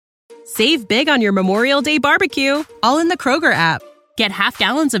Save big on your Memorial Day barbecue, all in the Kroger app. Get half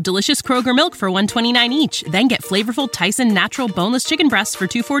gallons of delicious Kroger milk for $1.29 each. Then get flavorful Tyson natural boneless chicken breasts for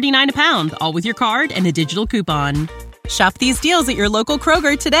 $2.49 a pound, all with your card and a digital coupon. Shop these deals at your local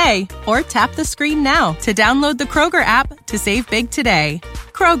Kroger today, or tap the screen now to download the Kroger app to save big today.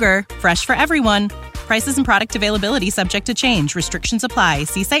 Kroger, fresh for everyone. Prices and product availability subject to change. Restrictions apply.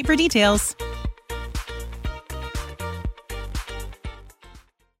 See site for details.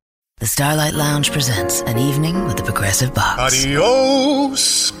 The Starlight Lounge presents An Evening with the Progressive Box.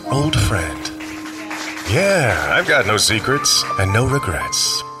 Adios, old friend. Yeah, I've got no secrets and no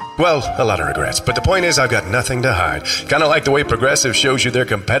regrets. Well, a lot of regrets, but the point is I've got nothing to hide. Kind of like the way Progressive shows you their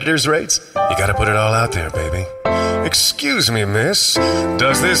competitors' rates. You gotta put it all out there, baby. Excuse me, miss.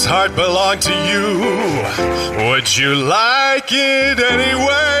 Does this heart belong to you? Would you like it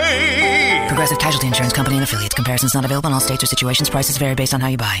anyway? Progressive Casualty Insurance Company and Affiliates. Comparisons not available in all states or situations. Prices vary based on how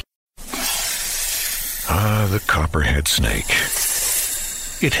you buy. Ah, the copperhead snake.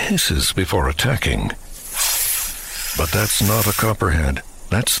 It hisses before attacking. But that's not a copperhead.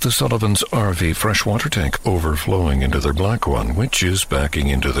 That's the Sullivan's RV freshwater tank overflowing into their black one, which is backing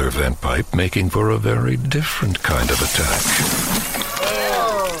into their vent pipe, making for a very different kind of attack.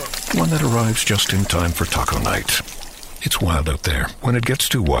 One that arrives just in time for taco night. It's wild out there. When it gets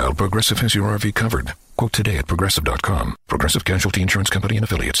too wild, Progressive has your RV covered. Quote today at Progressive.com. Progressive Casualty Insurance Company and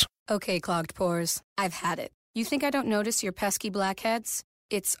Affiliates. Okay, clogged pores. I've had it. You think I don't notice your pesky blackheads?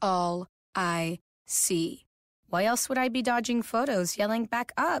 It's all I see. Why else would I be dodging photos, yelling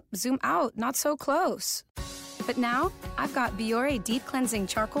back up, zoom out, not so close? But now, I've got Biore Deep Cleansing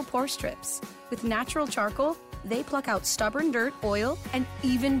Charcoal Pore Strips. With natural charcoal, they pluck out stubborn dirt, oil, and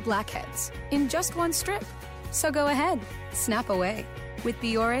even blackheads in just one strip. So go ahead, snap away. With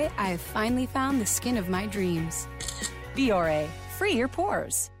Biore, I have finally found the skin of my dreams. Biore, free your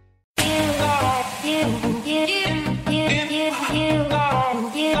pores.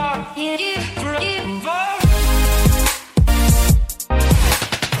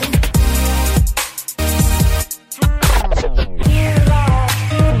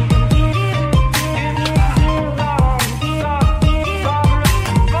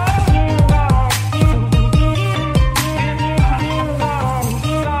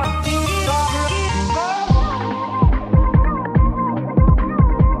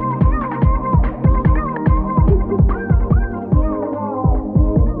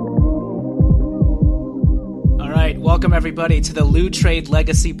 Welcome, everybody, to the Lou Trade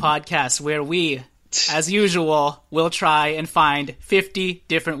Legacy Podcast, where we, as usual, will try and find 50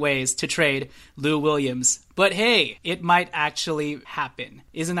 different ways to trade Lou Williams. But hey, it might actually happen.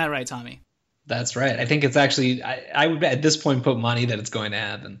 Isn't that right, Tommy? That's right. I think it's actually, I would at this point put money that it's going to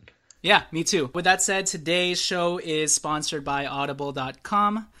happen. Yeah, me too. With that said, today's show is sponsored by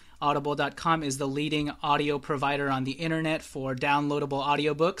Audible.com. Audible.com is the leading audio provider on the internet for downloadable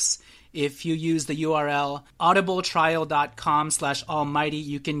audiobooks. If you use the URL audibletrial.com/almighty,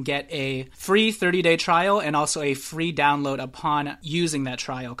 you can get a free 30-day trial and also a free download upon using that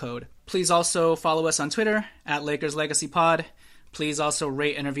trial code. Please also follow us on Twitter at Lakers Legacy Pod. Please also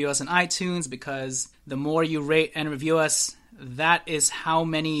rate and review us on iTunes, because the more you rate and review us, that is how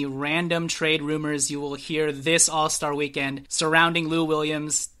many random trade rumors you will hear this All-Star weekend surrounding Lou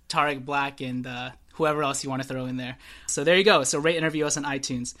Williams, Tariq Black, and whoever else you want to throw in there. So there you go. So rate and review us on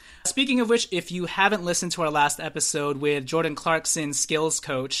iTunes. Speaking of which, if you haven't listened to our last episode with Jordan Clarkson's skills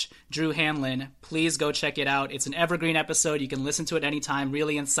coach, Drew Hanlon, please go check it out. It's an evergreen episode. You can listen to it anytime.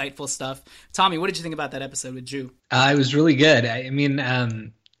 Really insightful stuff. Tommy, what did you think about that episode with Drew? It was really good. I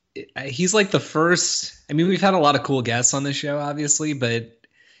mean, he's like the first. I mean, we've had a lot of cool guests on this show, obviously, but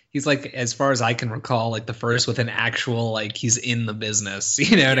he's like, as far as I can recall, like the first with an actual, like, he's in the business.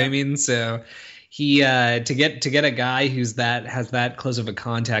 You know what I mean? So he to get a guy has that close of a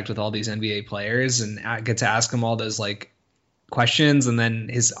contact with all these NBA players and get to ask him all those like questions, and then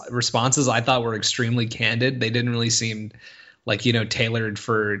his responses I thought were extremely candid. They didn't really seem like, you know, tailored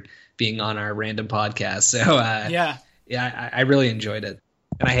for being on our random podcast. So I really enjoyed it,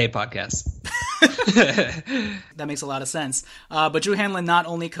 and I hate podcasts. That makes a lot of sense. But Drew Hanlon not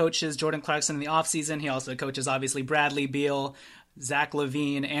only coaches Jordan Clarkson in the offseason, he also coaches obviously Bradley Beal, Zach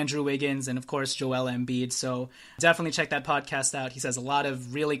LaVine, Andrew Wiggins, and of course Joel Embiid. So definitely check that podcast out. He says a lot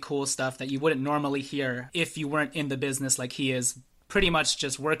of really cool stuff that you wouldn't normally hear if you weren't in the business like he is, pretty much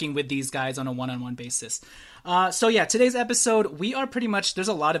just working with these guys on a one-on-one basis. So yeah, today's episode, we are pretty much, there's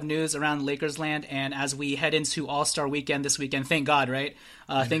a lot of news around Lakers land, and as we head into All-Star weekend this weekend, thank God, right?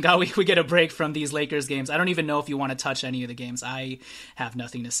 Thank God we get a break from these Lakers games. I don't even know if you want to touch any of the games. I have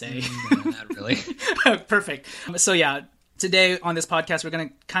nothing to say. Not really. Perfect. So yeah, Today on this podcast, we're going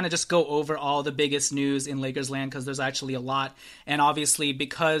to kind of just go over all the biggest news in Lakers land because there's actually a lot. And obviously,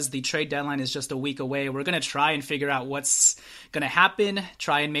 because the trade deadline is just a week away, we're going to try and figure out what's going to happen,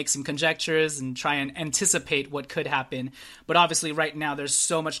 try and make some conjectures, and try and anticipate what could happen. But obviously, right now, there's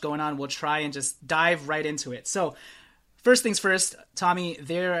so much going on. We'll try and just dive right into it. So, first things first, Tommy,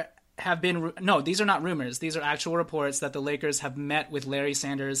 there have been these are not rumors. These are actual reports that the Lakers have met with Larry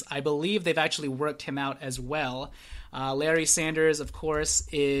Sanders. I believe they've actually worked him out as well. Larry Sanders, of course,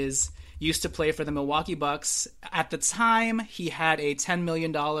 used to play for the Milwaukee Bucks. At the time, he had a $10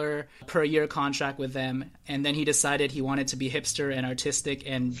 million per year contract with them, and then he decided he wanted to be hipster and artistic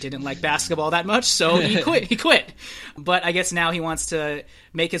and didn't like basketball that much, so he quit. But I guess now he wants to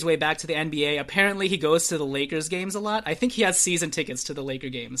make his way back to the NBA. Apparently, he goes to the Lakers games a lot. I think he has season tickets to the Laker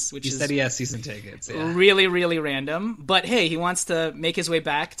games, which he said he has season tickets. Yeah. Really, really random. But hey, he wants to make his way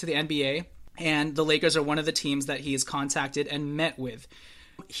back to the NBA, and the Lakers are one of the teams that he has contacted and met with.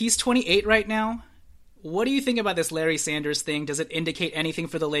 He's 28 right now. What do you think about this Larry Sanders thing? Does it indicate anything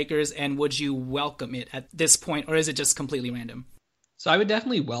for the Lakers, and would you welcome it at this point, or is it just completely random? So I would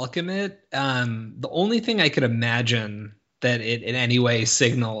definitely welcome it. The only thing I could imagine that it in any way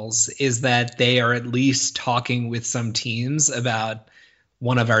signals is that they are at least talking with some teams about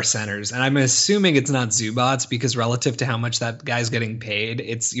one of our centers. And I'm assuming it's not Zubats, because relative to how much that guy's getting paid,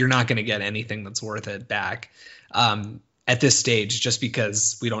 you're not going to get anything that's worth it back. At this stage, just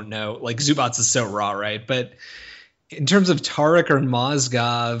because we don't know, like Zubats is so raw, right? But in terms of Tarek or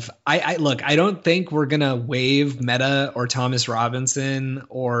Mozgov, I don't think we're going to waive Meta or Thomas Robinson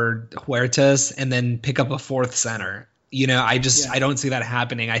or Huertas and then pick up a fourth center. I don't see that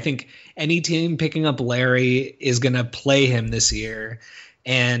happening. I think any team picking up Larry is going to play him this year.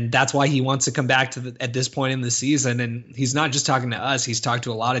 And that's why he wants to come back at this point in the season. And he's not just talking to us. He's talked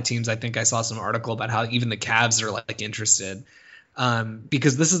to a lot of teams. I think I saw some article about how even the Cavs are interested,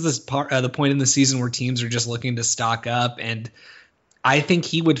 because this is the point in the season where teams are just looking to stock up. And I think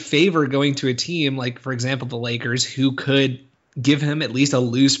he would favor going to a team like, for example, the Lakers, who could give him at least a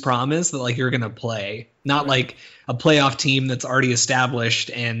loose promise that you're going to play, not like a playoff team that's already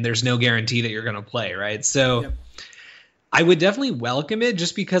established and there's no guarantee that you're going to play. Right. So yep. I would definitely welcome it,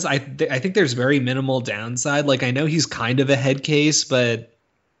 just because I think there's very minimal downside. I know he's kind of a head case, but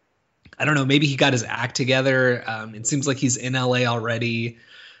I don't know. Maybe he got his act together. It seems like he's in LA already.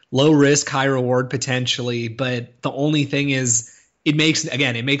 Low risk, high reward potentially. But the only thing is, it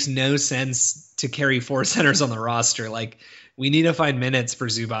makes no sense to carry four centers on the roster. We need to find minutes for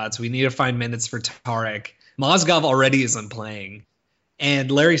Zubats. We need to find minutes for Tarek. Mozgov already isn't playing.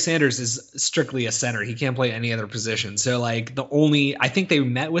 And Larry Sanders is strictly a center. He can't play any other position. So I think they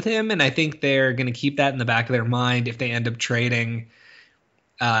met with him, and I think they're going to keep that in the back of their mind if they end up trading,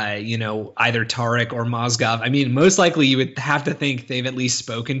 either Tarek or Mozgov. I mean, most likely you would have to think they've at least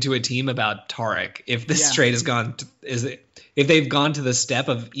spoken to a team about Tarek if this trade has gone if they've gone to the step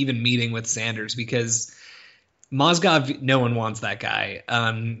of even meeting with Sanders, because Mozgov, no one wants that guy.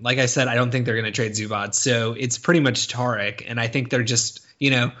 Like I said, I don't think they're going to trade Zubats. So it's pretty much Tarek. And I think they're just,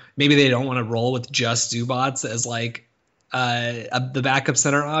 maybe they don't want to roll with just Zubats as the backup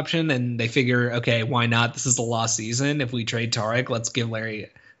center option. And they figure, okay, why not? This is the lost season. If we trade Tarek, let's give Larry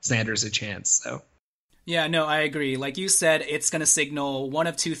Sanders a chance. So. Yeah, no, I agree. Like you said, it's going to signal one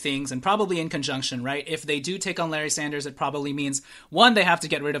of two things, and probably in conjunction, right? If they do take on Larry Sanders, it probably means, one, they have to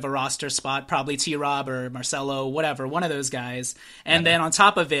get rid of a roster spot, probably T-Rob or Marcelo, whatever, one of those guys. And then on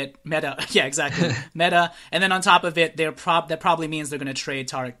top of it, Meta. Yeah, exactly. Meta. And then on top of it, that probably means they're going to trade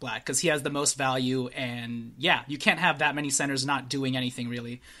Tarek Black, because he has the most value. And yeah, you can't have that many centers not doing anything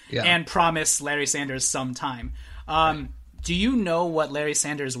really, and promise Larry Sanders some time. Do you know what Larry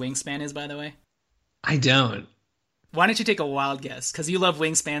Sanders' wingspan is, by the way? I don't. Why don't you take a wild guess? Because you love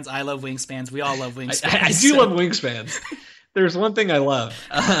wingspans, I love wingspans, we all love wingspans. I do love wingspans. There's one thing I love.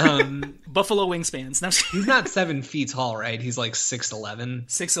 Buffalo wingspans. No. He's not 7 feet tall, right? He's 6'11".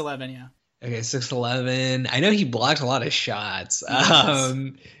 6'11", yeah. Okay, 6'11". I know he blocked a lot of shots.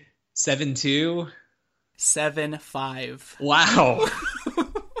 7'2". 7'5". Wow.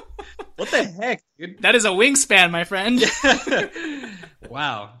 What the heck, dude? That is a wingspan, my friend.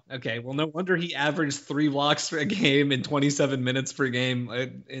 Wow. Okay. Well, no wonder he averaged 3 blocks per game in 27 minutes per game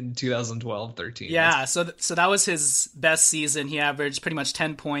in 2012-13. Yeah. So that was his best season. He averaged pretty much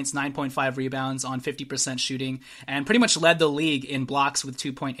 10 points, 9.5 rebounds on 50% shooting, and pretty much led the league in blocks with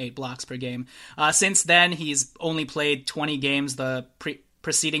 2.8 blocks per game. Since then, he's only played 20 games. The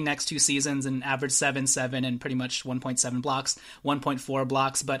preceding next 2 seasons and averaged 7 and pretty much 1.7 blocks, 1.4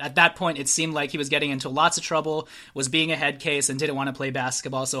 blocks. But at that point, it seemed like he was getting into lots of trouble, was being a head case, and didn't want to play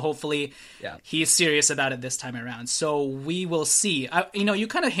basketball. So hopefully he's serious about it this time around. So we will see. You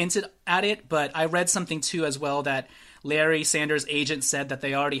kind of hinted at it, but I read something too as well that Larry Sanders' agent said that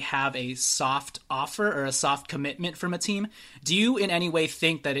they already have a soft offer or a soft commitment from a team. Do you in any way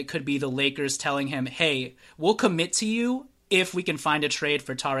think that it could be the Lakers telling him, hey, we'll commit to you if we can find a trade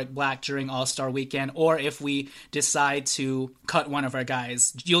for Tariq Black during All-Star Weekend, or if we decide to cut one of our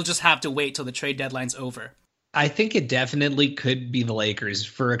guys? You'll just have to wait till the trade deadline's over. I think it definitely could be the Lakers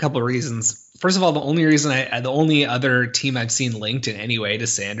for a couple of reasons. First of all, the only other team I've seen linked in any way to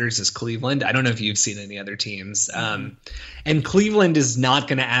Sanders is Cleveland. I don't know if you've seen any other teams. And Cleveland is not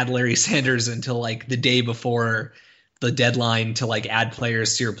going to add Larry Sanders until like the day before the deadline to like add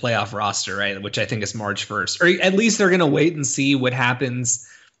players to your playoff roster, right? Which I think is March 1st. Or at least they're going to wait and see what happens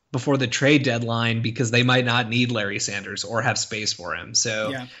before the trade deadline, because they might not need Larry Sanders or have space for him.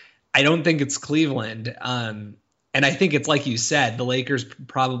 So I don't think it's Cleveland. And I think it's like you said, the Lakers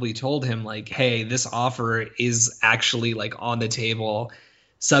probably told him like, hey, this offer is actually like on the table,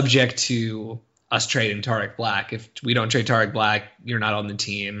 subject to us trading Tariq Black. If we don't trade Tariq Black, you're not on the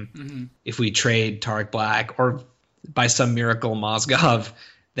team. Mm-hmm. If we trade Tariq Black, or by some miracle Mozgov,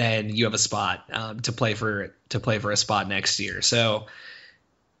 then you have a spot to play for a spot next year. So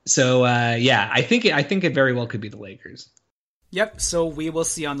I think it very well could be the Lakers. Yep, so we will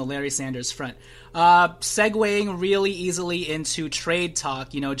see on the Larry Sanders front. Segueing really easily into trade talk,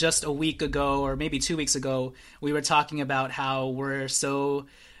 just a week ago or maybe 2 weeks ago, we were talking about how we're so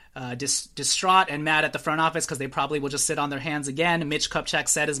distraught and mad at the front office because they probably will just sit on their hands again. Mitch Kupchak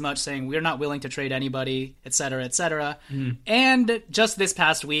said as much, saying we're not willing to trade anybody, et cetera, et cetera. And just this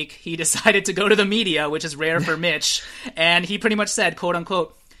past week, he decided to go to the media, which is rare for Mitch, and he pretty much said, quote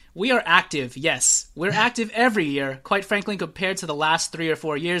unquote, "We are active, yes. We're active every year. Quite frankly, compared to the last 3 or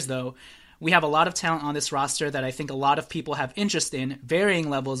 4 years, though, we have a lot of talent on this roster that I think a lot of people have interest in, varying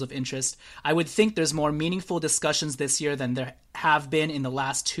levels of interest. I would think there's more meaningful discussions this year than there have been in the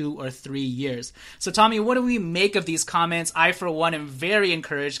last 2 or 3 years." So, Tommy, what do we make of these comments? I, for one, am very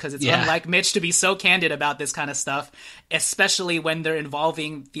encouraged because it's unlike Mitch to be so candid about this kind of stuff, especially when they're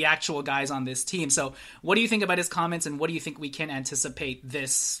involving the actual guys on this team. So what do you think about his comments, and what do you think we can anticipate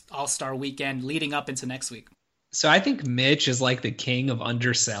this All-Star weekend leading up into next week? So I think Mitch is like the king of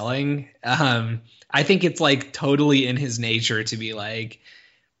underselling. I think it's like totally in his nature to be like,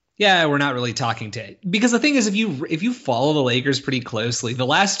 yeah, we're not really talking to it. Because the thing is, if you follow the Lakers pretty closely, the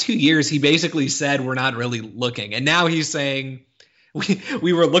last 2 years, he basically said we're not really looking. And now he's saying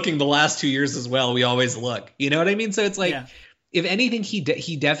we were looking the last 2 years as well. We always look. You know what I mean? So it's like, if anything,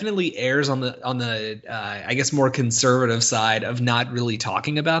 he definitely errs on the I guess more conservative side of not really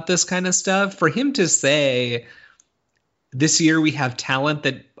talking about this kind of stuff. For him to say this year we have talent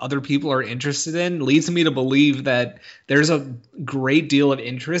that other people are interested in leads me to believe that there's a great deal of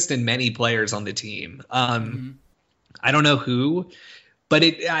interest in many players on the team. I don't know who, but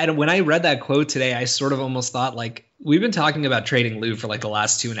when I read that quote today, I sort of almost thought like, we've been talking about trading Lou for like the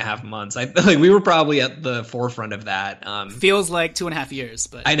last 2.5 months. I feel like we were probably at the forefront of that. Feels like 2.5 years,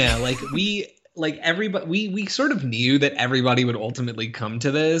 but I know, like we sort of knew that everybody would ultimately come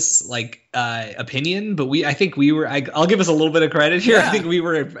to this opinion, but I think we were, I'll give us a little bit of credit here. I think we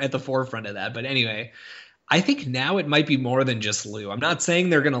were at the forefront of that. But anyway, I think now it might be more than just Lou. I'm not saying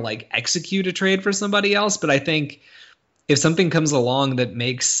they're going to like execute a trade for somebody else, but I think if something comes along that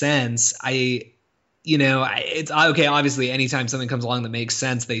makes sense, it's okay. Obviously, anytime something comes along that makes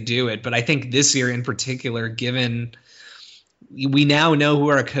sense, they do it. But I think this year in particular, given we now know who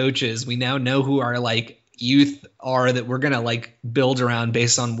our coaches, we now know who our like youth are that we're going to like build around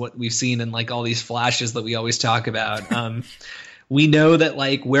based on what we've seen in like all these flashes that we always talk about. We know that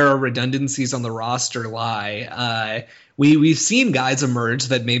like where our redundancies on the roster lie. We've seen guys emerge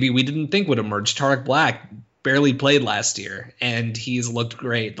that maybe we didn't think would emerge. Tariq Black barely played last year, and he's looked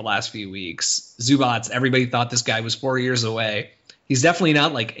great the last few weeks. Zubats, everybody thought this guy was 4 years away. He's definitely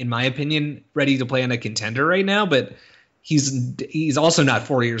not, like, in my opinion, ready to play on a contender right now, but he's also not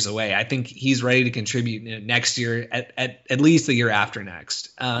 4 years away. I think he's ready to contribute next year, at least the year after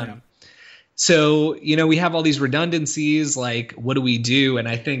next. So, we have all these redundancies, like, what do we do? And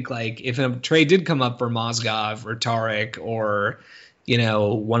I think, like, if a trade did come up for Mozgov or Tariq or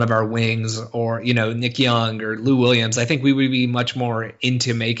one of our wings or, Nick Young or Lou Williams, I think we would be much more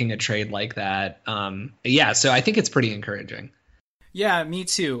into making a trade like that. So I think it's pretty encouraging. Yeah, me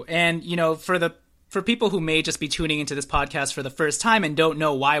too. And, for the For people who may just be tuning into this podcast for the first time and don't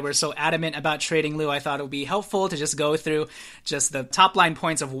know why we're so adamant about trading Lou, I thought it would be helpful to just go through just the top line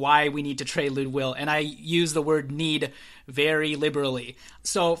points of why we need to trade LouWill. And I use the word need very liberally.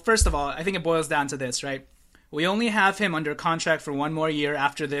 So first of all, I think it boils down to this, right? We only have him under contract for one more year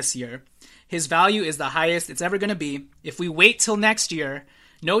after this year. His value is the highest it's ever going to be. If we wait till next year,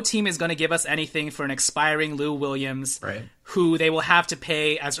 no team is going to give us anything for an expiring Lou Williams, right, who they will have to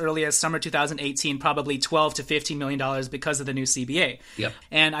pay as early as summer 2018, probably $12 to $15 million because of the new CBA. Yep.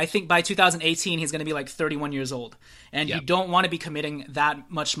 And I think by 2018, he's going to be like 31 years old. And you don't want to be committing that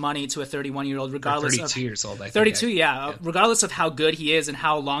much money to a 31-year-old, regardless of 32 years old. I think. 32, yeah, regardless of how good he is and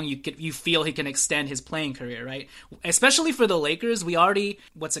how long you feel he can extend his playing career, right? Especially for the Lakers, we already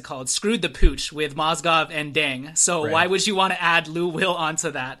screwed the pooch with Mozgov and Deng. So why would you want to add LouWill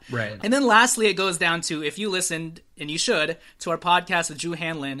onto that? Right. And then lastly, it goes down to, if you listened, and you should, to our podcast with Drew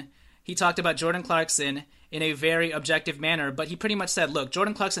Hanlon, he talked about Jordan Clarkson in a very objective manner, but he pretty much said, look,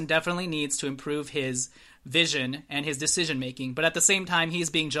 Jordan Clarkson definitely needs to improve his vision and his decision making, but at the same time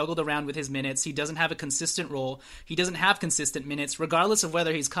he's being juggled around with his minutes. He doesn't have a consistent role. He doesn't have consistent minutes, regardless of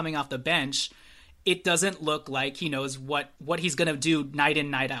whether he's coming off the bench. It doesn't look like he knows what he's going to do night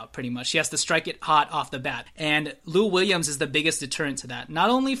in, night out, pretty much. He has to strike it hot off the bat. And Lou Williams is the biggest deterrent to that,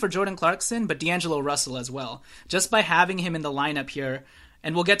 not only for Jordan Clarkson, but D'Angelo Russell as well. Just by having him in the lineup here,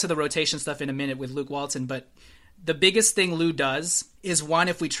 and we'll get to the rotation stuff in a minute with Luke Walton, but the biggest thing Lou does is, one,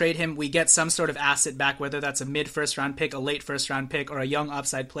 if we trade him, we get some sort of asset back, whether that's a mid-first-round pick, a late-first-round pick, or a young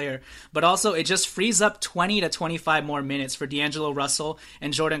upside player. But also, it just frees up 20 to 25 more minutes for D'Angelo Russell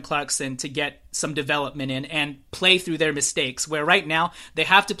and Jordan Clarkson to get some development in and play through their mistakes, where right now they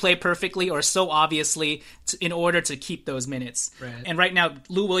have to play perfectly or so obviously in order to keep those minutes. Right. And right now,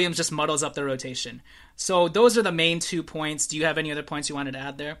 Lou Williams just muddles up the rotation. So those are the main 2 points. Do you have any other points you wanted to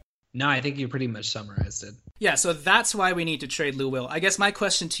add there? No, I think you pretty much summarized it. Yeah, so that's why we need to trade LouWill. I guess my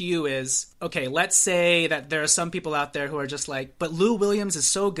question to you is, okay, let's say that there are some people out there who are just like, but Lou Williams is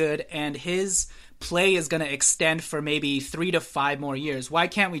so good and his play is going to extend for maybe 3 to 5 more years. Why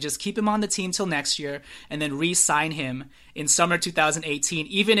can't we just keep him on the team till next year and then re-sign him in summer 2018,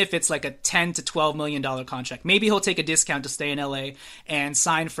 even if it's like a $10 to $12 million contract? Maybe he'll take a discount to stay in LA and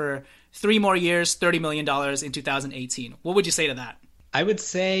sign for 3 more years, $30 million in 2018. What would you say to that? I would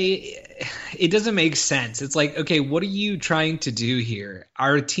say it doesn't make sense. It's like, okay, what are you trying to do here?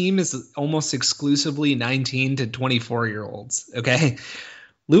 Our team is almost exclusively 19 to 24-year-olds, okay?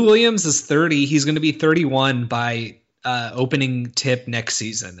 Lou Williams is 30. He's going to be 31 by opening tip next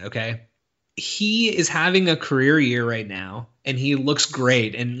season, okay? He is having a career year right now, and he looks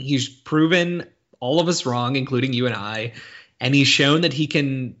great, and he's proven all of us wrong, including you and I, and he's shown that he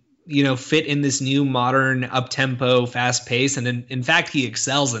can fit in this new modern up-tempo fast pace. And in fact, he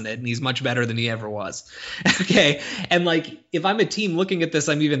excels in it, and he's much better than he ever was. Okay. And like, if I'm a team looking at this,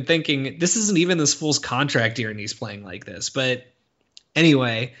 I'm even thinking this isn't even this fool's contract year and he's playing like this. But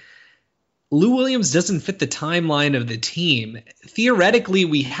anyway, Lou Williams doesn't fit the timeline of the team. Theoretically,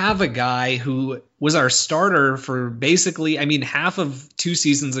 we have a guy who was our starter for basically, half of 2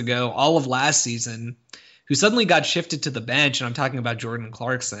 seasons ago, all of last season, who suddenly got shifted to the bench, and I'm talking about Jordan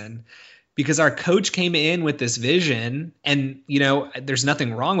Clarkson, because our coach came in with this vision, and, there's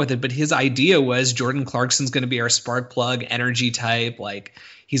nothing wrong with it, but his idea was Jordan Clarkson's going to be our spark plug, energy type, like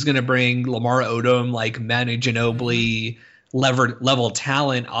he's going to bring Lamar Odom, like Manu Ginobili level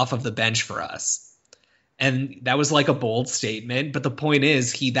talent off of the bench for us. And that was like a bold statement, but the point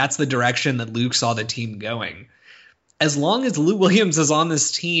is that's the direction that Luke saw the team going. As long as Lou Williams is on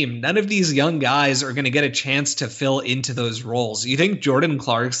this team, none of these young guys are going to get a chance to fill into those roles. You think Jordan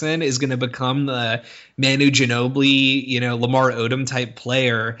Clarkson is going to become the Manu Ginobili, Lamar Odom type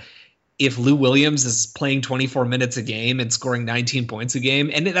player if Lou Williams is playing 24 minutes a game and scoring 19 points a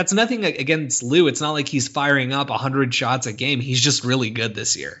game? And that's nothing against Lou. It's not like he's firing up 100 shots a game. He's just really good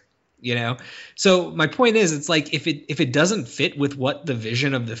this year. So my point is, it's like if it doesn't fit with what the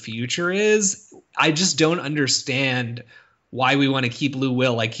vision of the future is, I just don't understand why we want to keep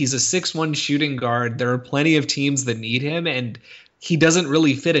LouWill. Like, he's a 6'1" shooting guard. There are plenty of teams that need him, and he doesn't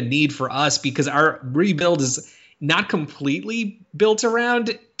really fit a need for us because our rebuild is not completely built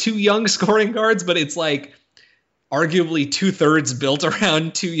around 2 young scoring guards, but it's like arguably 2/3 built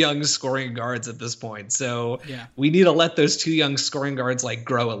around 2 young scoring guards at this point. So we need to let those 2 young scoring guards like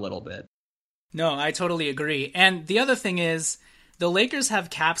grow a little bit. No, I totally agree. And the other thing is, the Lakers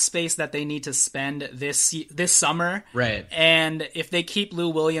have cap space that they need to spend this summer. Right. And if they keep Lou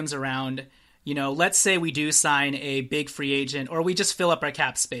Williams around, let's say we do sign a big free agent or we just fill up our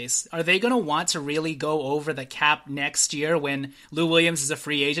cap space. Are they going to want to really go over the cap next year when Lou Williams is a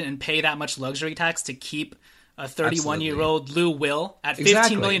free agent and pay that much luxury tax to keep a 31-year-old LouWill at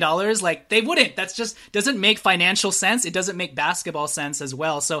 $15 million? Like, they wouldn't. That's just doesn't make financial sense. It doesn't make basketball sense as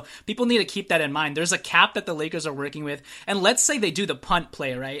well. So people need to keep that in mind. There's a cap that the Lakers are working with. And let's say they do the punt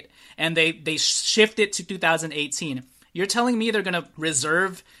play, right? And they shift it to 2018. You're telling me they're going to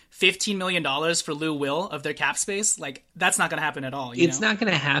reserve $15 million for LouWill of their cap space? Like, that's not going to happen at all. It's not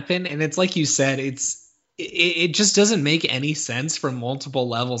going to happen. And it's like you said, it just doesn't make any sense from multiple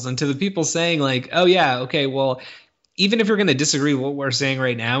levels. And to the people saying like, oh yeah, okay, well, even if you're going to disagree with what we're saying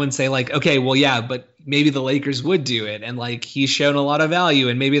right now and say like, okay, well, yeah, but maybe the Lakers would do it. And like, he's shown a lot of value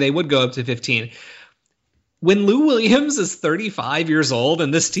and maybe they would go up to 15. When Lou Williams is 35 years old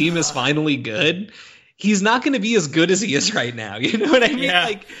and this team is finally good, he's not going to be as good as he is right now. You know what I mean? Yeah.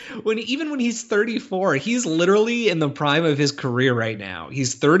 Like even when he's 34, he's literally in the prime of his career right now.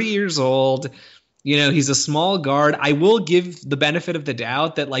 He's 30 years old. He's a small guard. I will give the benefit of the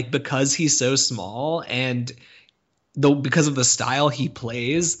doubt that like, because he's so small and because of the style he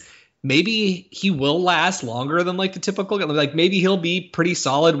plays, maybe he will last longer than like the typical guy. Like maybe he'll be pretty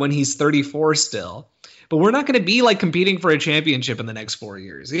solid when he's 34 still. But we're not going to be like competing for a championship in the next 4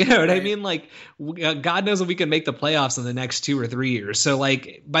 years. You know what I mean? Like, God knows if we can make the playoffs in the next 2 or 3 years. So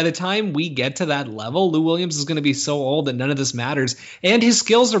like, by the time we get to that level, Lou Williams is going to be so old that none of this matters. And his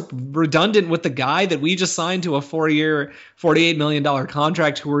skills are redundant with the guy that we just signed to a 4-year, $48 million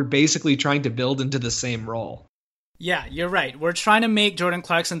contract who we're basically trying to build into the same role. Yeah, you're right. We're trying to make Jordan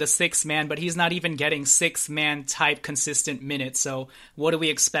Clarkson the sixth man, but he's not even getting sixth-man type consistent minutes. So what do we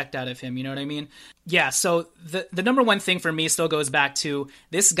expect out of him? You know what I mean? Yeah, so the number one thing for me still goes back to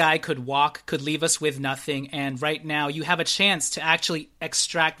this guy could walk, could leave us with nothing, and right now you have a chance to actually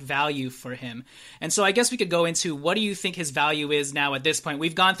extract value for him. And so I guess we could go into what do you think his value is now at this point?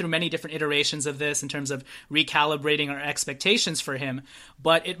 We've gone through many different iterations of this in terms of recalibrating our expectations for him,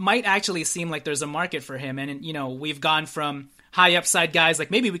 but it might actually seem like there's a market for him. And, we've gone from high upside guys like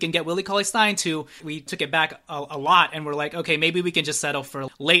maybe we can get Willie Cauley-Stein to we took it back a lot and we're like, okay, maybe we can just settle for a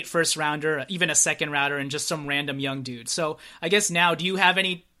late first rounder, even a second rounder, and just some random young dude. So I guess now, do you have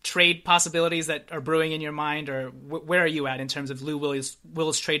any trade possibilities that are brewing in your mind, or where are you at in terms of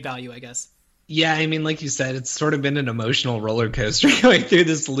Will's trade value, I guess? Yeah, I mean, like you said, it's sort of been an emotional roller coaster going through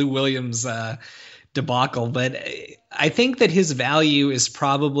this Lou Williams debacle, but I think that his value is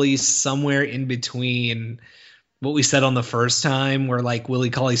probably somewhere in between what we said on the first time, where like Willie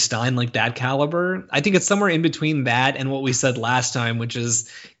Cauley-Stein, like that caliber. I think it's somewhere in between that and what we said last time, which is,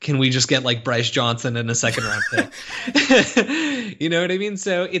 can we just get like Bryce Johnson in a second round pick? You know what I mean?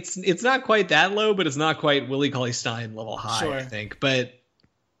 So it's not quite that low, but it's not quite Willie Cauley-Stein level high, sure. I think. But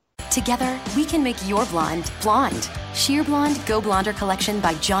together, we can make your blonde blonde. Sheer Blonde Go Blonder collection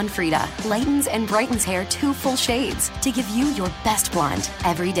by John Frieda lightens and brightens hair 2 full shades to give you your best blonde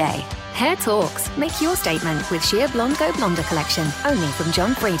every day. Hair talks. Make your statement with Sheer Blonde Go Blonder collection, only from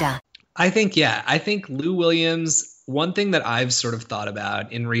John Frieda. I think Lou Williams, one thing that I've sort of thought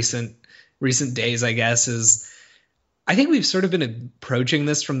about in recent days, I guess, is I think we've sort of been approaching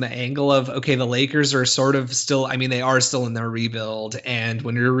this from the angle of, okay, the Lakers are sort of still, I mean, they are still in their rebuild. And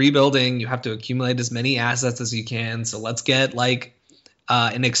when you're rebuilding, you have to accumulate as many assets as you can. So let's get like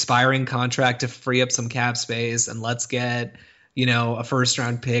an expiring contract to free up some cap space, and let's get, a first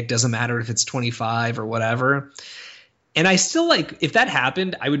round pick. Doesn't matter if it's 25 or whatever. And I still like, if that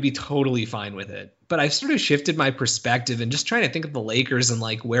happened, I would be totally fine with it. But I've sort of shifted my perspective and just trying to think of the Lakers and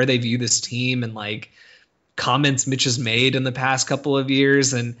like where they view this team and like comments Mitch has made in the past couple of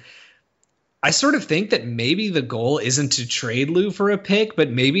years. And I sort of think that maybe the goal isn't to trade Lou for a pick, but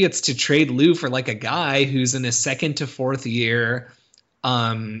maybe it's to trade Lou for like a guy who's in his 2nd to 4th year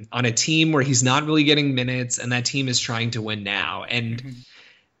on a team where he's not really getting minutes, and that team is trying to win now. And,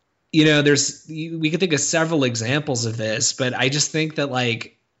 we could think of several examples of this, but I just think that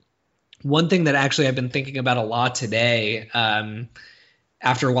like one thing that actually I've been thinking about a lot today,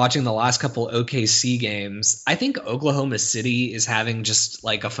 after watching the last couple OKC games, I think Oklahoma City is having just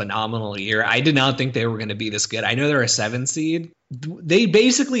like a phenomenal year. I did not think they were going to be this good. I know they're a 7 seed. They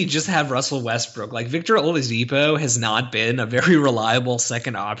basically just have Russell Westbrook. Like Victor Oladipo has not been a very reliable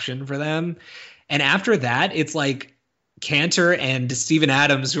second option for them. And after that, it's like Cantor and Steven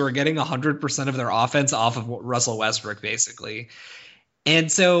Adams who are getting 100% of their offense off of Russell Westbrook, basically.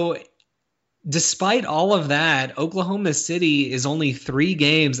 And so despite all of that, Oklahoma City is only 3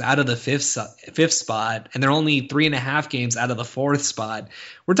 games out of the fifth spot, and they're only 3.5 games out of the 4th spot.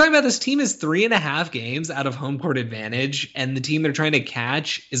 We're talking about this team is 3.5 games out of home court advantage, and the team they're trying to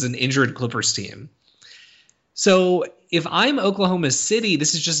catch is an injured Clippers team. So if I'm Oklahoma City,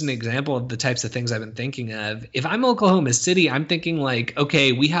 this is just an example of the types of things I've been thinking of. If I'm Oklahoma City, I'm thinking like,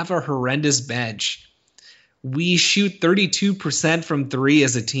 okay, we have a horrendous bench. We shoot 32% from 3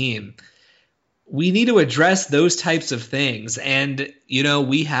 as a team. We need to address those types of things. And,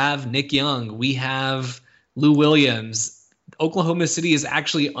 we have Nick Young. We have Lou Williams. Oklahoma City is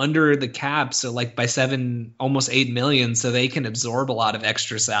actually under the cap, so like by 7, almost 8 million, so they can absorb a lot of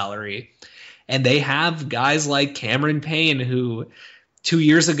extra salary. And they have guys like Cameron Payne, who 2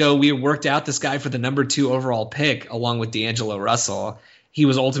 years ago we worked out this guy for the number 2 overall pick along with D'Angelo Russell. He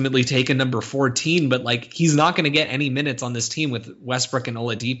was ultimately taken number 14, but like he's not going to get any minutes on this team with Westbrook and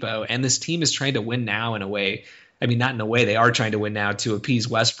Oladipo. And this team is trying to win now in a way. I mean, not in a way, they are trying to win now to appease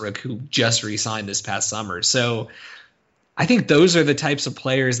Westbrook, who just re-signed this past summer. So I think those are the types of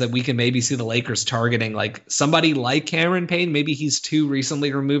players that we can maybe see the Lakers targeting, like somebody like Cameron Payne. Maybe he's too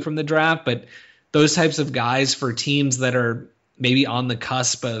recently removed from the draft, but those types of guys for teams that are maybe on the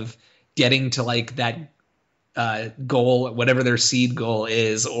cusp of getting to like that goal, whatever their seed goal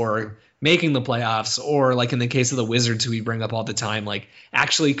is, or making the playoffs, or like in the case of the Wizards, who we bring up all the time, like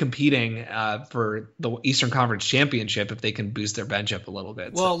actually competing for the Eastern Conference Championship if they can boost their bench up a little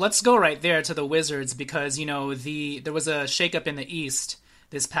bit. Well, let's go right there to the Wizards, because there was a shakeup in the East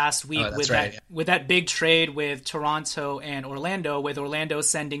this past week with that big trade with Toronto and Orlando, with Orlando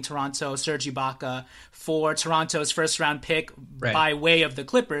sending Toronto Serge Ibaka for Toronto's first round pick by way of the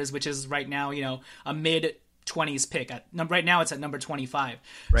Clippers, which is right now a mid 20s pick. Right now it's at number 25.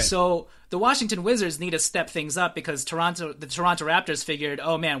 Right. So the Washington Wizards need to step things up, because the Toronto Raptors figured,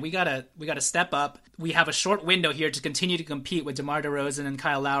 oh man, we gotta step up. We have a short window here to continue to compete with DeMar DeRozan and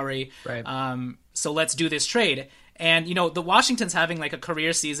Kyle Lowry. Right. So let's do this trade. And the Washington's having like a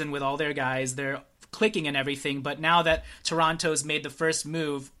career season with all their guys. They're clicking and everything, but now that Toronto's made the first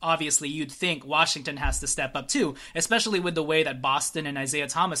move, obviously you'd think Washington has to step up too, especially with the way that Boston and Isaiah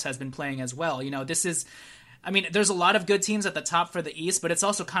Thomas has been playing as well. There's a lot of good teams at the top for the East, but it's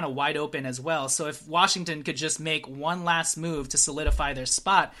also kind of wide open as well. So if Washington could just make one last move to solidify their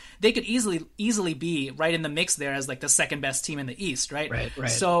spot, they could easily be right in the mix there as like the second best team in the East, right? Right.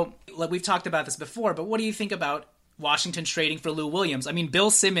 So like we've talked about this before, but what do you think about Washington trading for Lou Williams? I mean,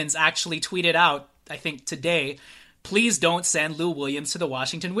 Bill Simmons actually tweeted out, I think today, please don't send Lou Williams to the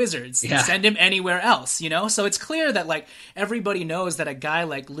Washington Wizards. Yeah. Send him anywhere else, So it's clear that like everybody knows that a guy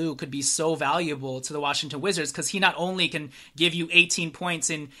like Lou could be so valuable to the Washington Wizards, because he not only can give you 18 points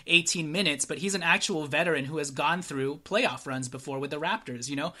in 18 minutes, but he's an actual veteran who has gone through playoff runs before with the Raptors.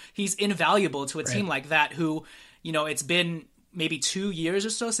 He's invaluable to a team like that who, it's been maybe 2 years or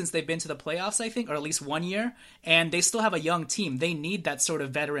so since they've been to the playoffs, I think, or at least 1 year, and they still have a young team. They need that sort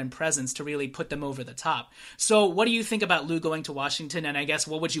of veteran presence to really put them over the top. So what do you think about Lou going to Washington, and I guess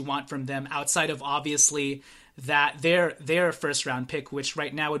what would you want from them outside of obviously that their first round pick, which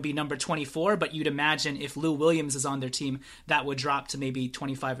right now would be number 24, but you'd imagine if Lou Williams is on their team, that would drop to maybe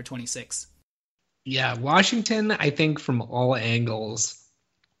 25 or 26. Yeah, Washington, I think from all angles,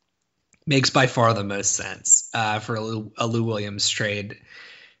 makes by far the most sense for a Lou Williams trade.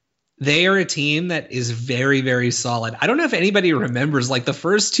 They are a team that is very, very solid. I don't know if anybody remembers, like the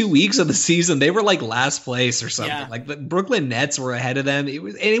first 2 weeks of the season, they were like last place or something. Yeah. Like the Brooklyn Nets were ahead of them.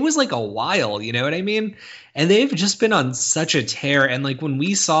 It was like a while, you know what I mean? And they've just been on such a tear. And like when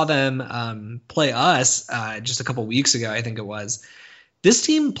we saw them play us just a couple weeks ago, I think it was, this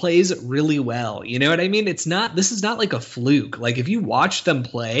team plays really well. You know what I mean? This is not like a fluke. Like if you watch them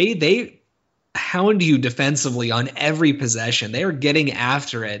play, they hound you defensively on every possession. They are getting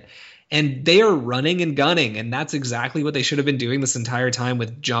after it, and they are running and gunning. And that's exactly what they should have been doing this entire time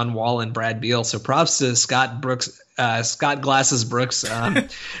with John Wall and Brad Beal. So props to Scott Glasses Brooks. I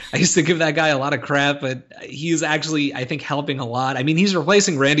used to give that guy a lot of crap, but he's actually, I think, helping a lot. I mean, he's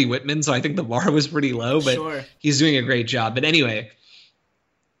replacing Randy Whitman, so I think the bar was pretty low, but He's doing a great job. But anyway,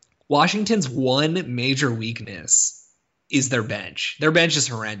 Washington's one major weakness is their bench. Their bench is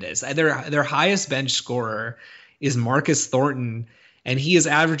horrendous. Their highest bench scorer is Marcus Thornton, and he is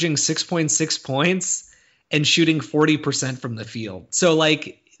averaging 6.6 points and shooting 40% from the field. So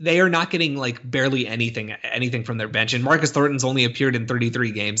like they are not getting like barely anything from their bench. And Marcus Thornton's only appeared in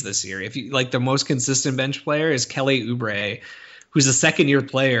 33 games this year. If you like, the most consistent bench player is Kelly Oubre, who's a second-year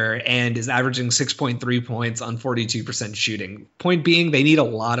player and is averaging 6.3 points on 42% shooting. Point being, they need a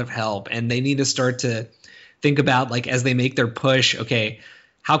lot of help, and they need to start to think about, like, as they make their push, okay,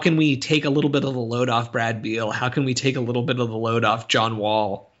 how can we take a little bit of the load off Brad Beal? How can we take a little bit of the load off John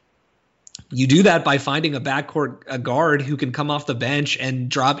Wall? You do that by finding a guard who can come off the bench and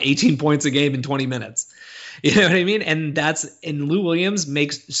drop 18 points a game in 20 minutes. You know what I mean? And Lou Williams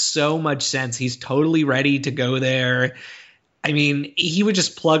makes so much sense. He's totally ready to go there. I mean, he would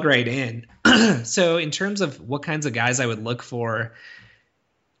just plug right in. So in terms of what kinds of guys I would look for,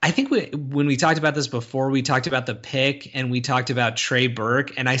 I think when we talked about this before, we talked about the pick and we talked about Trey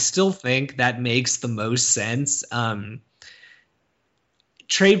Burke, and I still think that makes the most sense.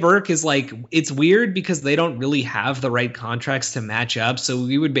 Trey Burke is like, it's weird because they don't really have the right contracts to match up. So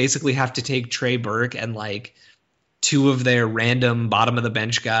we would basically have to take Trey Burke and like two of their random bottom of the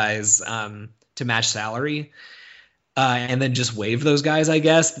bench guys to match salary. And then just waive those guys, I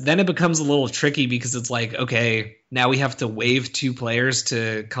guess. Then it becomes a little tricky because it's like, okay, now we have to waive two players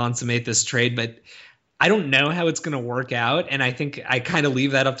to consummate this trade, but I don't know how it's going to work out. And I think I kind of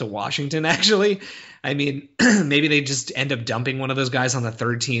leave that up to Washington, actually. I mean, maybe they just end up dumping one of those guys on the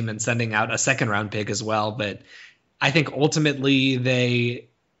third team and sending out a second round pick as well. But I think ultimately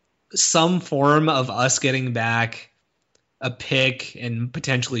some form of us getting back a pick and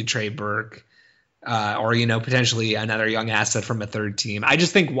potentially Trey Burke, or, potentially another young asset from a third team. I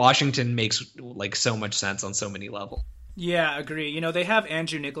just think Washington makes like so much sense on so many levels. Yeah, agree. They have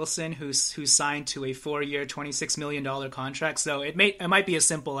Andrew Nicholson, who's signed to a 4-year, $26 million contract. So it might be as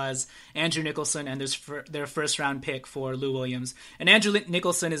simple as Andrew Nicholson and their first round pick for Lou Williams. And Andrew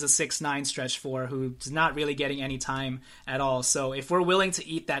Nicholson is a 6'9" stretch four who's not really getting any time at all. So if we're willing to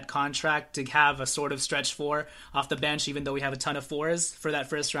eat that contract to have a sort of stretch four off the bench, even though we have a ton of fours for that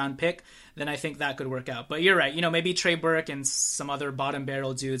first round pick, then I think that could work out. But you're right. Maybe Trey Burke and some other bottom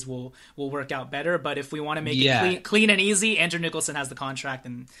barrel dudes will work out better. But if we want to make it clean and easy, Andrew Nicholson has the contract.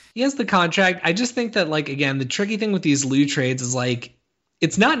 And he has the contract. I just think that, like, again, the tricky thing with these Lou trades is like,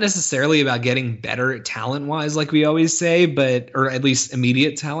 it's not necessarily about getting better talent-wise, like we always say, or at least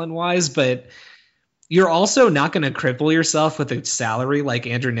immediate talent-wise, but you're also not going to cripple yourself with a salary like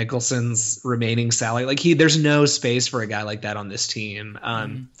Andrew Nicholson's remaining salary. Like there's no space for a guy like that on this team.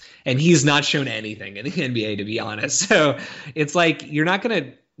 And he's not shown anything in the NBA, to be honest. So it's like, you're not going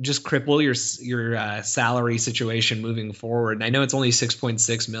to just cripple your salary situation moving forward. And I know it's only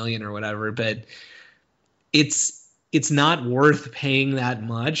 6.6 million or whatever, but it's not worth paying that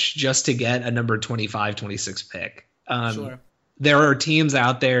much just to get a number 25, 26 pick. Sure. There are teams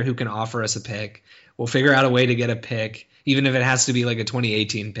out there who can offer us a pick. We'll figure out a way to get a pick, even if it has to be like a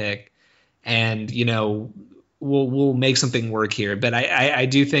 2018 pick. And, we'll make something work here. But I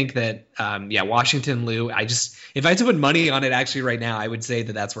do think that, Washington, Lou, if I had to put money on it actually right now, I would say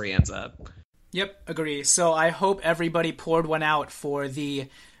that that's where he ends up. Yep, agree. So I hope everybody poured one out for the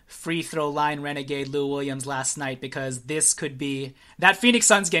free throw line renegade Lou Williams last night, because this could be, that Phoenix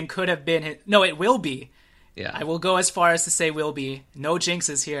Suns game could have been, it will be. Yeah, I will go as far as to say will be. No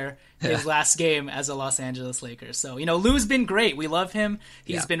jinxes here. His last game as a Los Angeles Lakers. So, Lou's been great. We love him.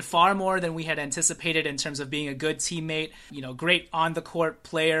 He's been far more than we had anticipated in terms of being a good teammate. Great on the court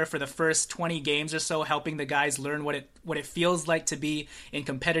player for the first 20 games or so, helping the guys learn what it feels like to be in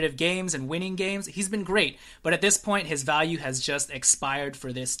competitive games and winning games. He's been great. But at this point, his value has just expired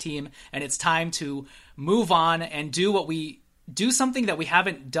for this team, and it's time to move on and do something that we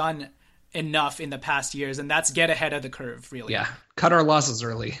haven't done enough in the past years, and that's get ahead of the curve, really. Yeah, cut our losses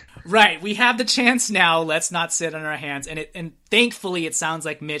early. Right, we have the chance now. Let's not sit on our hands. And thankfully, it sounds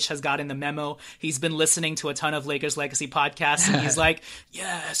like Mitch has gotten the memo. He's been listening to a ton of Lakers Legacy podcasts, and he's like,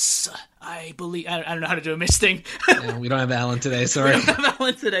 yes, I believe. I don't know how to do a Mitch thing. Yeah, we don't have Alan today, sorry. We don't have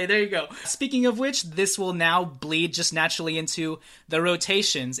Alan today, there you go. Speaking of which, this will now bleed just naturally into the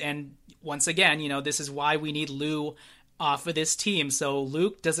rotations. And once again, this is why we need Lou for this team, so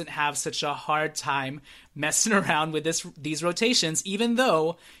Luke doesn't have such a hard time messing around with these rotations, even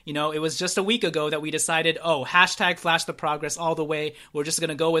though, it was just a week ago that we decided, hashtag flash the progress all the way. We're just going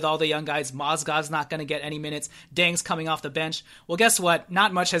to go with all the young guys. Mozgov's not going to get any minutes. Dang's coming off the bench. Well, guess what?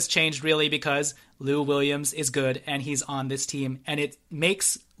 Not much has changed, really, because Lou Williams is good, and he's on this team, and it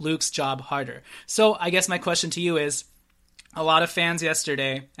makes Luke's job harder. So I guess my question to you is, a lot of fans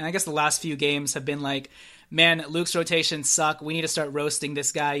yesterday, and I guess the last few games, have been like, man, Luke's rotations suck. We need to start roasting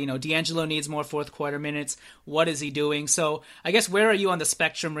this guy. D'Angelo needs more fourth quarter minutes. What is he doing? So I guess where are you on the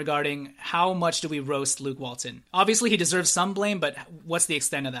spectrum regarding how much do we roast Luke Walton? Obviously, he deserves some blame, but what's the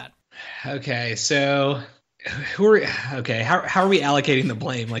extent of that? Okay, so how are we allocating the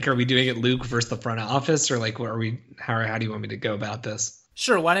blame? Like, are we doing it Luke versus the front office, or like, what are we? How do you want me to go about this?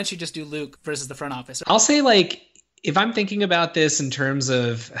 Sure. Why don't you just do Luke versus the front office? I'll say, like, if I'm thinking about this in terms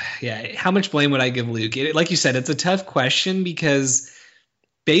of, how much blame would I give Luke? Like you said, it's a tough question because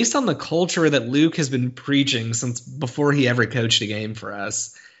based on the culture that Luke has been preaching since before he ever coached a game for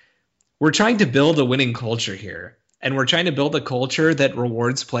us, we're trying to build a winning culture here. And we're trying to build a culture that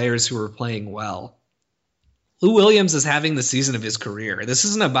rewards players who are playing well. Lou Williams is having the season of his career. This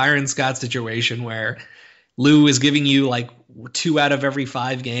isn't a Byron Scott situation where Lou is giving you like 2 out of every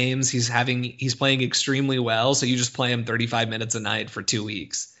 5 games. He's playing extremely well, so you just play him 35 minutes a night for 2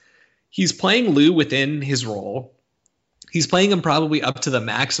 weeks. He's playing Lou within his role. He's playing him probably up to the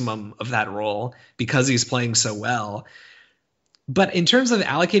maximum of that role because he's playing so well. But in terms of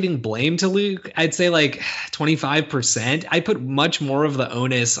allocating blame to Luke, I'd say like 25%. I put much more of the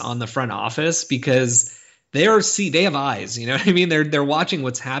onus on the front office because they have eyes, you know what I mean? They're watching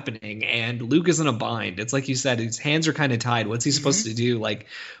what's happening, and Luke is in a bind. It's like you said, his hands are kind of tied. What's he supposed to do? Like,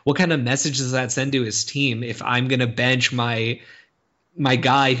 what kind of message does that send to his team if I'm going to bench my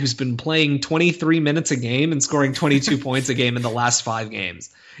guy who's been playing 23 minutes a game and scoring 22 points a game in the last 5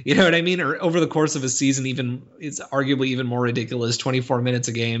 games? You know what I mean? Or over the course of a season, it's arguably even more ridiculous, 24 minutes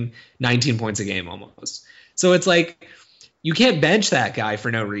a game, 19 points a game almost. So it's like, you can't bench that guy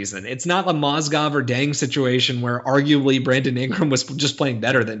for no reason. It's not a Mozgov or Deng situation where arguably Brandon Ingram was just playing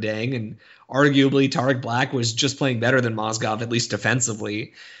better than Deng, and arguably Tarek Black was just playing better than Mozgov, at least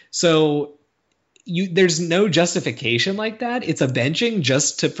defensively. So there's no justification like that. It's a benching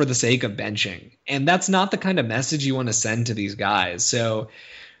just for the sake of benching. And that's not the kind of message you want to send to these guys. So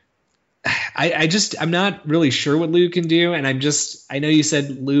I'm not really sure what Lou can do. And I know you said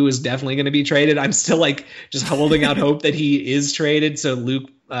Lou is definitely going to be traded. I'm still like just holding out hope that he is traded so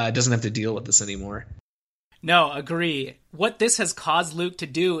Luke doesn't have to deal with this anymore. No, agree. What this has caused Luke to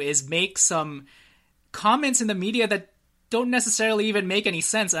do is make some comments in the media that don't necessarily even make any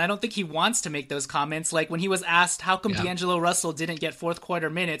sense. And I don't think he wants to make those comments. Like when he was asked how come D'Angelo Russell didn't get fourth quarter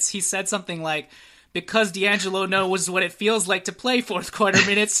minutes, he said something like, because D'Angelo knows what it feels like to play fourth quarter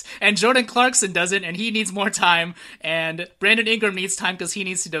minutes, and Jordan Clarkson doesn't, and he needs more time, and Brandon Ingram needs time because he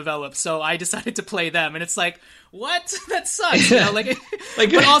needs to develop. So I decided to play them, and it's like, what? That sucks. You know, but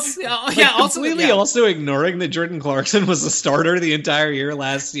also ignoring that Jordan Clarkson was a starter the entire year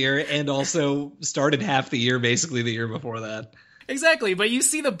last year, and also started half the year, basically the year before that. Exactly, but you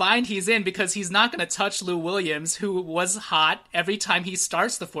see the bind he's in because he's not going to touch Lou Williams, who was hot every time he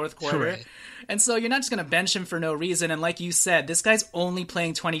starts the fourth quarter. Right. And so you're not just going to bench him for no reason. And like you said, this guy's only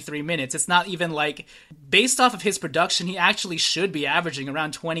playing 23 minutes. It's not even like, based off of his production, he actually should be averaging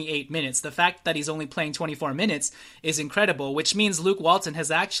around 28 minutes. The fact that he's only playing 24 minutes is incredible, which means Luke Walton has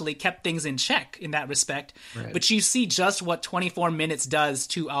actually kept things in check in that respect. Right. But you see just what 24 minutes does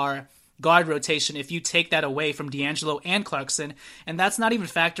to our guard rotation if you take that away from D'Angelo and Clarkson. And that's not even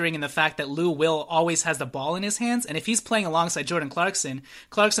factoring in the fact that LouWill always has the ball in his hands. And if he's playing alongside Jordan Clarkson,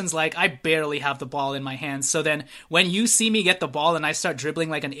 Clarkson's like, I barely have the ball in my hands. So then when you see me get the ball and I start dribbling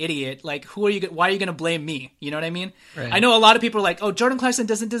like an idiot, like why are you going to blame me? You know what I mean? Right. I know a lot of people are like, oh, Jordan Clarkson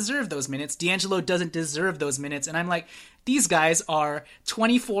doesn't deserve those minutes. D'Angelo doesn't deserve those minutes. And I'm like, these guys are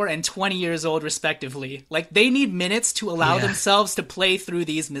 24 and 20 years old, respectively. Like, they need minutes to allow themselves to play through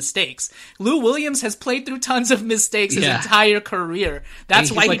these mistakes. Lou Williams has played through tons of mistakes his entire career.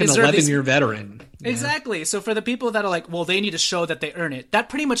 That's why he deserves an 11-year veteran. Exactly. So for the people that are like, well, they need to show that they earn it, that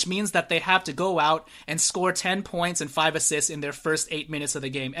pretty much means that they have to go out and score 10 points and 5 assists in their first 8 minutes of the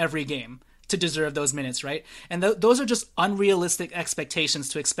game, every game, to deserve those minutes, right? And those are just unrealistic expectations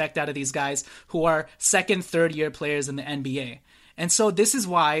to expect out of these guys who are second, third year players in the NBA. And so this is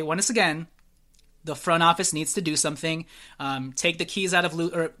why, once again, the front office needs to do something, take the keys out of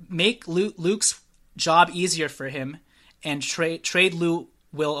Luke, or make Luke's job easier for him, and trade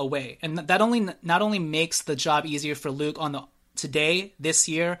LouWill away. And that not only makes the job easier for Luke on the today, this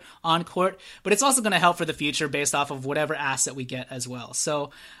year, on court, but it's also going to help for the future based off of whatever asset we get as well.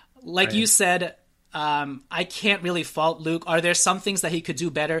 So like you said, I can't really fault Luke. Are there some things that he could do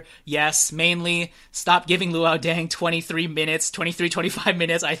better? Yes, mainly stop giving Luau Deng 25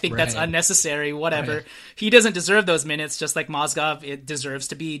 minutes. I think that's unnecessary, whatever. Right. He doesn't deserve those minutes, just like Mozgov, it deserves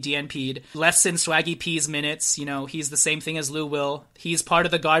to be DNP'd. Lessen Swaggy P's minutes. You know, he's the same thing as LouWill. He's part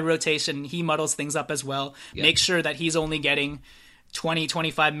of the guard rotation. He muddles things up as well. Yep. Make sure that he's only getting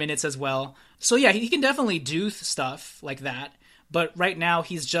 25 minutes as well. So yeah, he can definitely do stuff like that. But right now,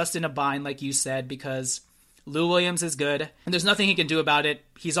 he's just in a bind, like you said, because Lou Williams is good, and there's nothing he can do about it.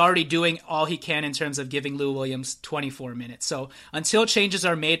 He's already doing all he can in terms of giving Lou Williams 24 minutes. So until changes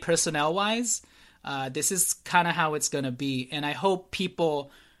are made personnel-wise, this is kind of how it's going to be. And I hope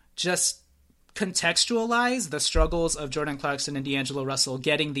people just contextualize the struggles of Jordan Clarkson and D'Angelo Russell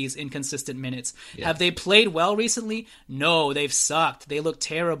getting these inconsistent minutes. Yeah. Have they played well recently? No, they've sucked. They look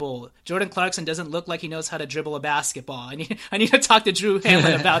terrible. Jordan Clarkson doesn't look like he knows how to dribble a basketball. I need to talk to Drew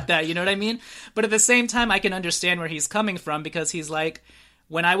Hamlin about that, you know what I mean? But at the same time, I can understand where he's coming from, because he's like,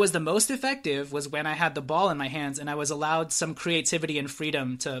 when I was the most effective was when I had the ball in my hands and I was allowed some creativity and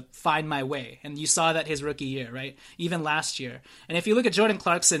freedom to find my way. And you saw that his rookie year, right? Even last year. And if you look at Jordan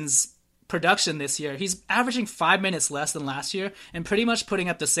Clarkson's production this year, he's averaging 5 minutes less than last year and pretty much putting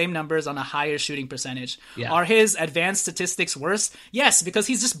up the same numbers on a higher shooting percentage. Yeah. Are his advanced statistics worse? Yes, because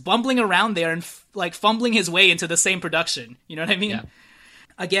he's just bumbling around there and like fumbling his way into the same production. You know what I mean? Yeah.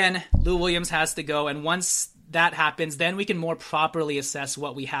 Again, Lou Williams has to go, and once that happens, then we can more properly assess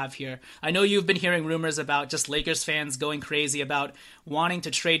what we have here. I know you've been hearing rumors about just Lakers fans going crazy about wanting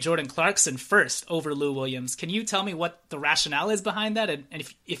to trade Jordan Clarkson first over Lou Williams. Can you tell me what the rationale is behind that, and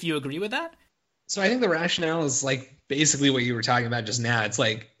if you agree with that? So I think the rationale is like basically what you were talking about just now. It's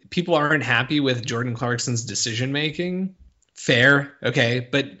like people aren't happy with Jordan Clarkson's decision making. Fair, okay,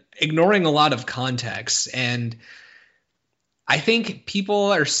 but ignoring a lot of context. And I think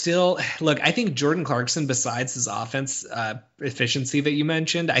people are still look. I think Jordan Clarkson, besides his offense efficiency that you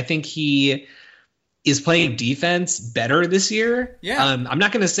mentioned, I think he is playing defense better this year. Yeah, I'm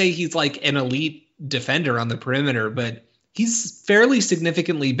not going to say he's like an elite defender on the perimeter, but he's fairly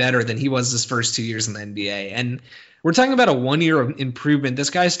significantly better than he was his first 2 years in the NBA. And we're talking about a 1 year of improvement.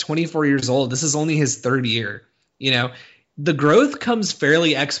 This guy's 24 years old. This is only his third year. You know, the growth comes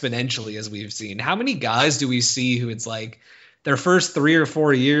fairly exponentially, as we've seen. How many guys do we see who it's like their first 3 or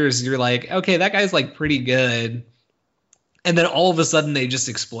 4 years, you're like, okay, that guy's like pretty good. And then all of a sudden they just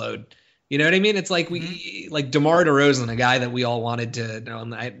explode. You know what I mean? It's like like DeMar DeRozan, a guy that we all wanted to,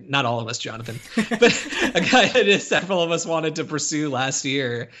 not all of us, Jonathan, but a guy that several of us wanted to pursue last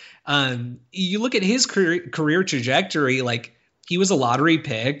year. You look at his career trajectory, like he was a lottery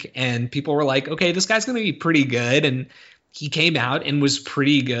pick and people were like, okay, this guy's going to be pretty good. And he came out and was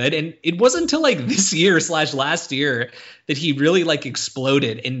pretty good. And it wasn't until like this year / last year that he really like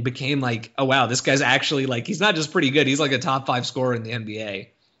exploded and became like, oh, wow, this guy's actually like, he's not just pretty good. He's like a top 5 scorer in the NBA.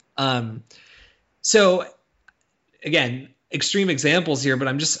 So again, extreme examples here, but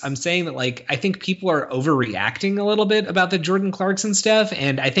I'm saying that like, I think people are overreacting a little bit about the Jordan Clarkson stuff.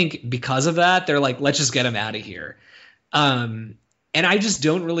 And I think because of that, they're like, let's just get him out of here. And I just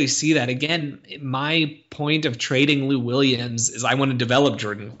don't really see that. Again, my point of trading Lou Williams is I want to develop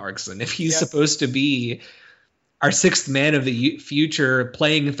Jordan Clarkson. If he's supposed to be our sixth man of the future,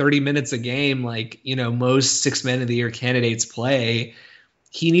 playing 30 minutes a game, like, you know, most 6 men of the year candidates play,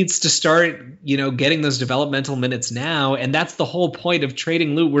 he needs to start, you know, getting those developmental minutes now. And that's the whole point of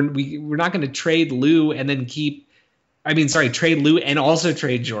trading Lou. We're not going to trade Lou and then trade Lou and also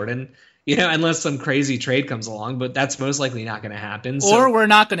trade Jordan. You know, unless some crazy trade comes along, but that's most likely not going to happen. Or we're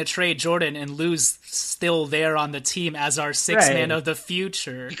not going to trade Jordan and Lou's still there on the team as our sixth man of the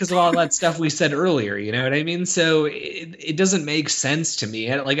future. Because of all that stuff we said earlier, you know what I mean? So it doesn't make sense to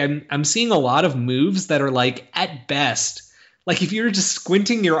me. Like I'm seeing a lot of moves that are like, at best, like if you're just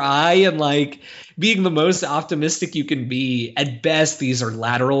squinting your eye and like being the most optimistic you can be, at best, these are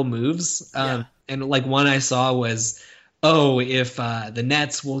lateral moves. And like one I saw was, if the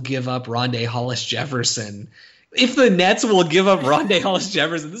Nets will give up Rondé Hollis Jefferson. If the Nets will give up Rondé Hollis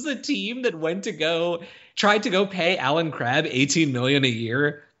Jefferson, this is a team that tried to go pay Alan Crabb $18 million a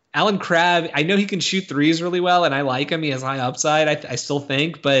year. Alan Crabb, I know he can shoot threes really well, and I like him. He has high upside, I still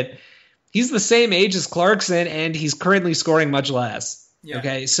think, but he's the same age as Clarkson, and he's currently scoring much less. Yeah.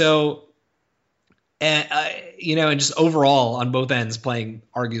 Okay, so, and just overall on both ends playing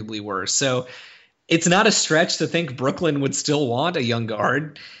arguably worse. So it's not a stretch to think Brooklyn would still want a young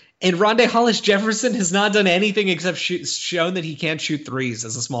guard. And Rondé Hollis Jefferson has not done anything except shown that he can't shoot threes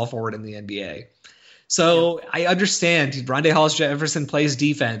as a small forward in the NBA. So I understand Rondé Hollis Jefferson plays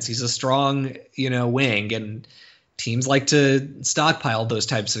defense. He's a strong, wing, and teams like to stockpile those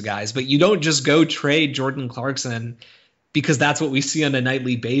types of guys. But you don't just go trade Jordan Clarkson because that's what we see on a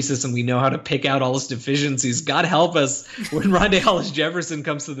nightly basis and we know how to pick out all his deficiencies. God help us when Rondé Hollis Jefferson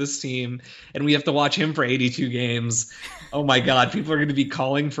comes to this team and we have to watch him for 82 games. Oh my God, people are going to be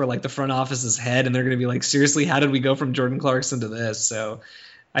calling for like the front office's head and they're going to be like, seriously, how did we go from Jordan Clarkson to this? So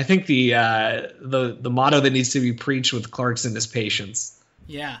I think the motto that needs to be preached with Clarkson is patience.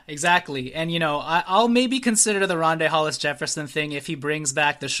 Yeah, exactly. And, I'll maybe consider the Rondé Hollis Jefferson thing if he brings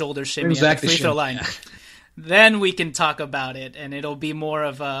back the shoulder shimmy at the free throw line. Yeah. Then we can talk about it, and it'll be more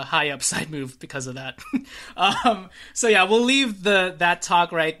of a high upside move because of that. So yeah, we'll leave that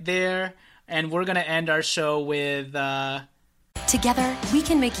talk right there, and we're gonna end our show with Together, we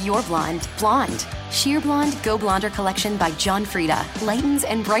can make your blonde blonde. Sheer Blonde Go Blonder Collection by John Frieda lightens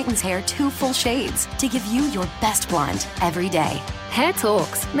and brightens hair 2 full shades to give you your best blonde every day. Hair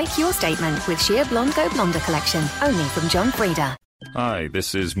talks. Make your statement with Sheer Blonde Go Blonder Collection. Only from John Frieda. Hi,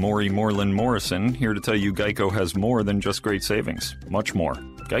 this is Maury Moreland Morrison, here to tell you Geico has more than just great savings. Much more.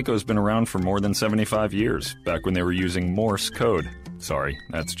 Geico's been around for more than 75 years, back when they were using Morse code. Sorry,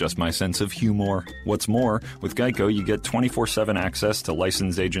 that's just my sense of humor. What's more, with Geico you get 24/7 access to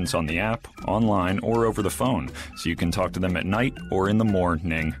licensed agents on the app, online, or over the phone, so you can talk to them at night or in the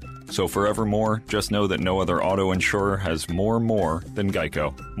morning. So forevermore, just know that no other auto insurer has more than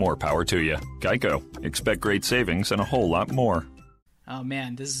Geico. More power to you. Geico. Expect great savings and a whole lot more. Oh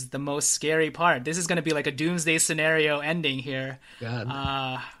man, this is the most scary part. This is going to be like a doomsday scenario ending here. God.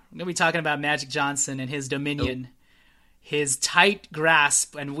 We're going to be talking about Magic Johnson and his dominion. His tight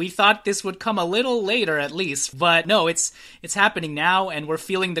grasp, and we thought this would come a little later at least, but no, it's happening now, and we're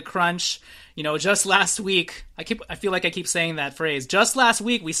feeling the crunch. You know, just last week, I feel like I keep saying that phrase. Just last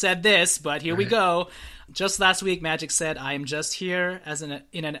week we said this, but here we go. Just last week, Magic said, "I am just here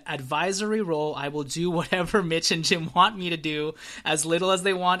in an advisory role. I will do whatever Mitch and Jim want me to do, as little as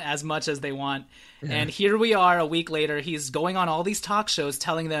they want, as much as they want." Yeah. And here we are a week later. He's going on all these talk shows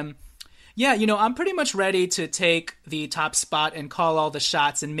telling them, yeah, you know, I'm pretty much ready to take the top spot and call all the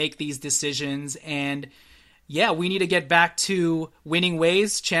shots and make these decisions. And yeah, we need to get back to winning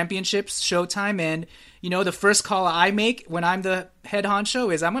ways, championships, Showtime. And, you know, the first call I make when I'm the head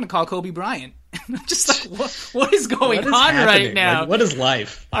honcho is I'm going to call Kobe Bryant. I'm just like, what is going on right now? Like, what is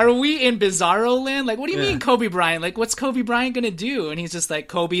life? Are we in Bizarro land? Like, what do you mean Kobe Bryant? Like, what's Kobe Bryant going to do? And he's just like,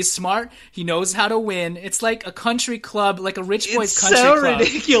 Kobe's smart. He knows how to win. It's like a country club, like a rich boy's country club.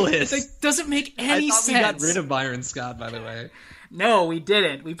 It's so ridiculous. It like, doesn't make any sense. I thought we got rid of Byron Scott, by the way. No, we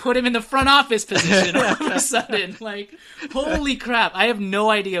didn't. We put him in the front office position all of a sudden. Like, holy crap. I have no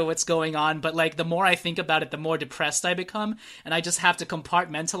idea what's going on, but like the more I think about it, the more depressed I become. And I just have to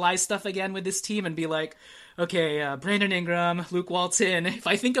compartmentalize stuff again with this team and be like, okay, Brandon Ingram, Luke Walton. If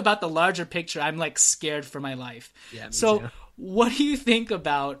I think about the larger picture, I'm like scared for my life. Yeah, me so too. What do you think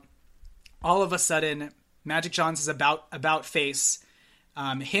about all of a sudden Magic Johnson's about face?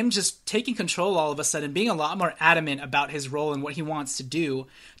 Him just taking control all of a sudden, being a lot more adamant about his role and what he wants to do,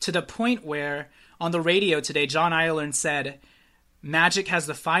 to the point where on the radio today, John Ireland said, Magic has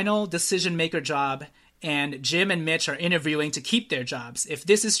the final decision maker job and Jim and Mitch are interviewing to keep their jobs. If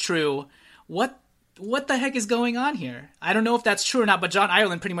this is true, what the heck is going on here? I don't know if that's true or not, but John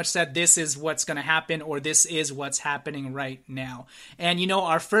Ireland pretty much said this is what's going to happen, or this is what's happening right now. And, you know,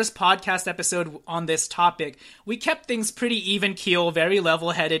 our first podcast episode on this topic, we kept things pretty even keel, very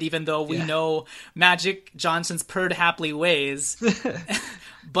level-headed, even though we know Magic Johnson's purred happily ways.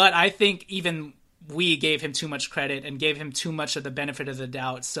 But I think even we gave him too much credit and gave him too much of the benefit of the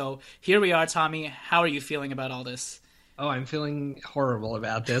doubt. So here we are, Tommy. How are you feeling about all this? Oh, I'm feeling horrible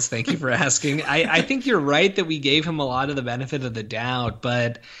about this. Thank you for asking. I think you're right that we gave him a lot of the benefit of the doubt,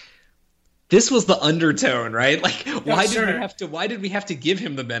 but this was the undertone, right? Like, why did we have to give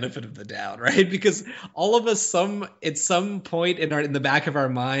him the benefit of the doubt, right? Because all of us, at some point in the back of our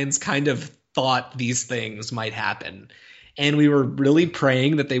minds, kind of thought these things might happen, and we were really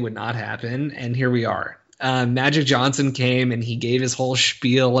praying that they would not happen. And here we are. Magic Johnson came and he gave his whole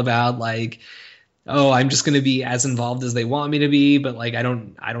spiel about like, oh, I'm just going to be as involved as they want me to be, but like I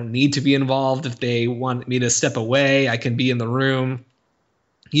don't need to be involved. If they want me to step away, I can be in the room,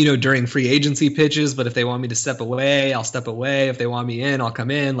 you know, during free agency pitches, but if they want me to step away, I'll step away. If they want me in, I'll come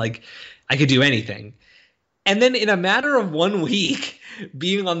in. Like, I could do anything. And then in a matter of 1 week,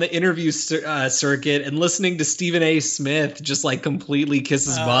 being on the interview circuit and listening to Stephen A. Smith just like completely kiss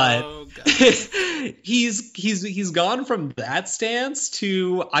his butt. He's gone from that stance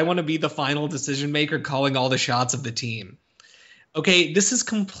to I want to be the final decision maker, calling all the shots of the team. Okay, this is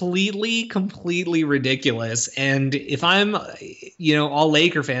completely ridiculous. And if I'm, you know, all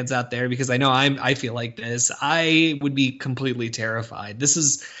Laker fans out there, because I know I feel like this, I would be completely terrified. This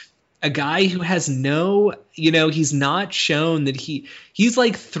is a guy who has no, you know, he's not shown that he's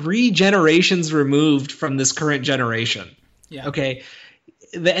like 3 generations removed from this current generation. Yeah. Okay.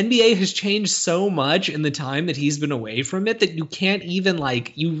 The NBA has changed so much in the time that he's been away from it that you can't even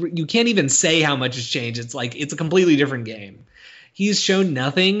like, you can't even say how much has changed. It's like, it's a completely different game. He's shown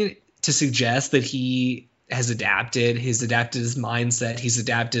nothing to suggest that he has adapted. He's adapted his mindset. He's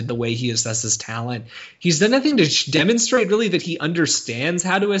adapted the way he assesses talent. He's done nothing to demonstrate really that he understands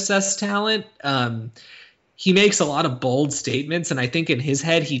how to assess talent. He makes a lot of bold statements, and I think in his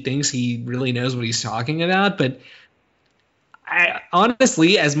head he thinks he really knows what he's talking about. But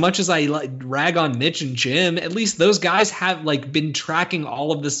honestly, as much as I rag on Mitch and Jim, at least those guys have like been tracking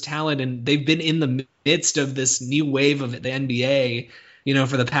all of this talent, and they've been in the midst of this new wave of the NBA,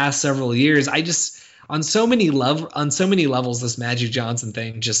 for the past several years. I just on so many levels, this Magic Johnson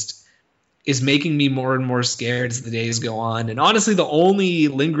thing just is making me more and more scared as the days go on. And honestly, the only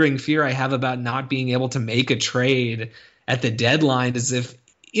lingering fear I have about not being able to make a trade at the deadline is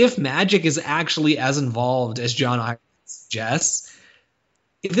if Magic is actually as involved as John Ireland suggests.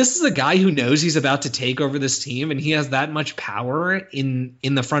 If this is a guy who knows he's about to take over this team and he has that much power in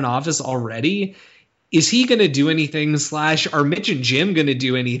the front office already, is he going to do anything / are Mitch and Jim going to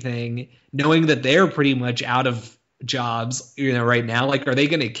do anything knowing that they're pretty much out of jobs, right now? Like, are they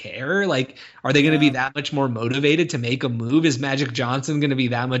going to care? Like, are they going to be that much more motivated to make a move? Is Magic Johnson going to be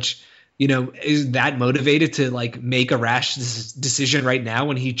that much, is that motivated to like make a rash decision right now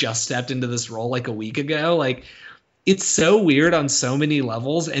when he just stepped into this role like a week ago? Like, it's so weird on so many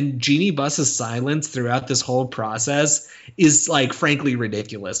levels. And Jeannie Buss's silence throughout this whole process is like, frankly,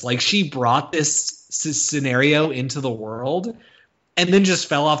 ridiculous. Like, she brought this scenario into the world and then just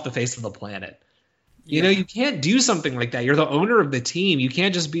fell off the face of the planet. You can't do something like that. You're the owner of the team. You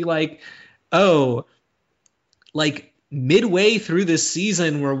can't just be like, oh, like midway through this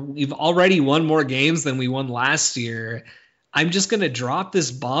season where we've already won more games than we won last year, I'm just going to drop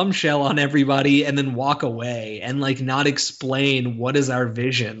this bombshell on everybody and then walk away and like not explain what is our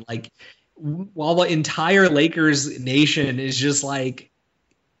vision. Like, while the entire Lakers nation is just like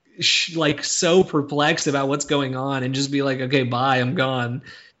so perplexed about what's going on, and just be like, okay, bye, I'm gone,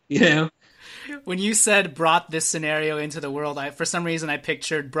 When you said brought this scenario into the world, for some reason I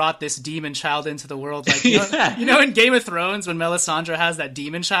pictured brought this demon child into the world. Like, in Game of Thrones when Melisandre has that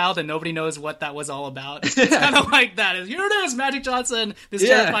demon child and nobody knows what that was all about. It's kind of like that. Here it is, Magic Johnson, this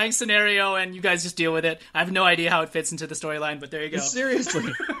terrifying scenario, and you guys just deal with it. I have no idea how it fits into the storyline, but there you go.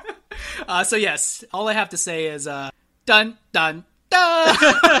 Seriously. So yes, all I have to say is dun, dun, dun!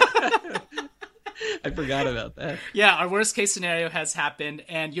 I forgot about that. Yeah, our worst case scenario has happened,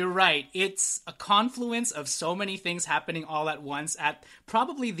 and you're right. It's a confluence of so many things happening all at once at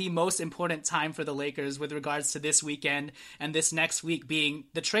probably the most important time for the Lakers with regards to this weekend and this next week being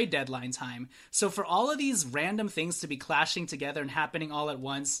the trade deadline time. So for all of these random things to be clashing together and happening all at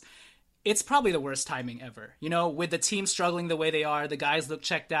once, it's probably the worst timing ever. With the team struggling the way they are, the guys look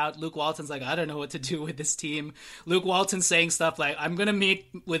checked out. Luke Walton's like, I don't know what to do with this team. Luke Walton's saying stuff like, I'm going to meet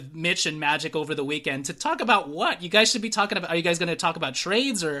with Mitch and Magic over the weekend to talk about what? You guys should be talking about, are you guys going to talk about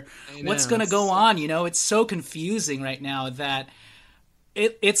trades or what's going to go on? It's so confusing right now that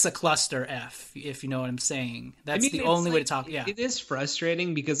it's a cluster F, if you know what I'm saying. That's the only way to talk. Yeah. It is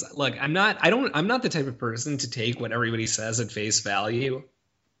frustrating because, look, I'm not the type of person to take what everybody says at face value.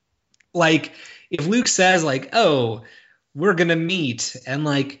 Like, if Luke says, like, oh, we're going to meet and,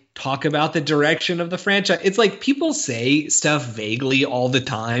 like, talk about the direction of the franchise, it's like people say stuff vaguely all the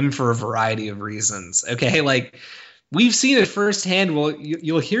time for a variety of reasons, okay? Like, we've seen it firsthand. Well,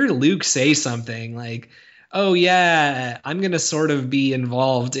 you'll hear Luke say something like, oh, yeah, I'm going to sort of be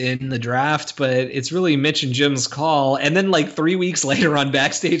involved in the draft, but it's really Mitch and Jim's call. And then, like, 3 weeks later on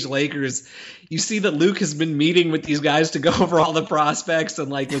Backstage Lakers, you see that Luke has been meeting with these guys to go over all the prospects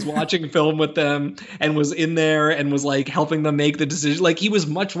and like was watching film with them and was in there and was like helping them make the decision. Like, he was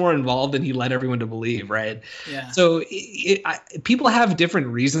much more involved than he led everyone to believe. Right. Yeah. So people have different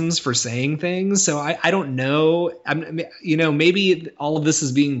reasons for saying things. So I don't know. Maybe all of this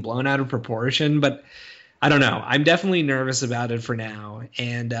is being blown out of proportion, but I don't know. I'm definitely nervous about it for now.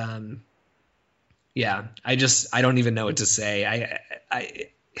 And I don't even know what to say.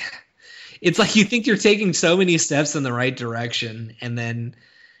 It's like you think you're taking so many steps in the right direction, and then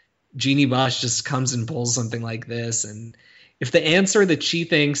Jeannie Buss just comes and pulls something like this. And if the answer that she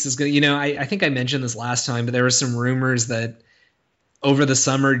thinks is going to, I think I mentioned this last time, but there were some rumors that over the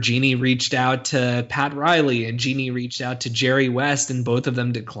summer, Jeannie reached out to Pat Riley and Jeannie reached out to Jerry West, and both of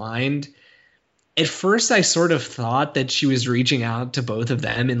them declined. At first, I sort of thought that she was reaching out to both of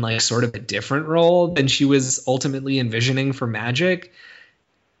them in like sort of a different role than she was ultimately envisioning for Magic.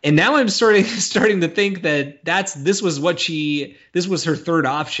 And now I'm starting to think that this was her third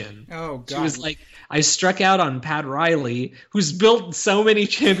option. Oh, God. She was like, I struck out on Pat Riley, who's built so many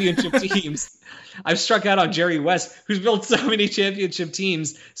championship teams. I've struck out on Jerry West, who's built so many championship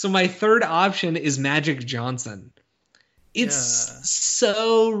teams. So my third option is Magic Johnson. It's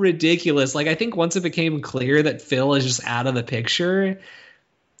so ridiculous. Like, I think once it became clear that Phil is just out of the picture,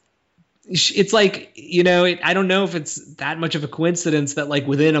 it's like, I don't know if it's that much of a coincidence that like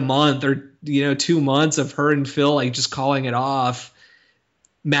within a month or 2 months of her and Phil like just calling it off,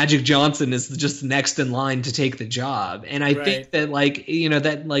 Magic Johnson is just next in line to take the job. And I think that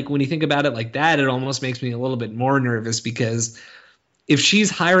when you think about it like that, it almost makes me a little bit more nervous, because if she's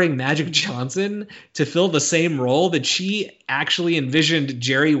hiring Magic Johnson to fill the same role that she actually envisioned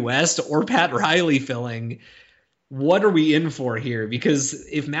Jerry West or Pat Riley filling, what are we in for here? Because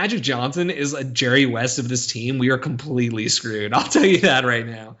if Magic Johnson is a Jerry West of this team, we are completely screwed. I'll tell you that right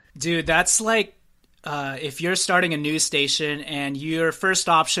now. Dude, that's like if you're starting a news station and your first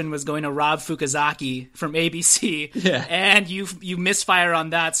option was going to Rob Fukuzaki from ABC, and you misfire on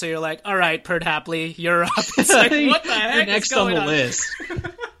that, so you're like, all right, Pert Hapley, you're up. It's like, what the heck next is going on the list?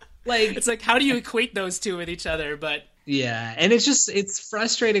 Like, it's like, how do you equate those two with each other? But yeah, and it's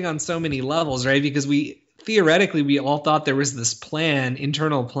frustrating on so many levels, right? Because we all thought there was this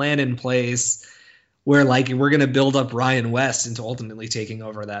internal plan in place where like we're going to build up Ryan West into ultimately taking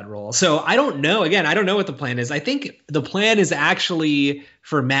over that role. So I don't know. Again, I don't know what the plan is. I think the plan is actually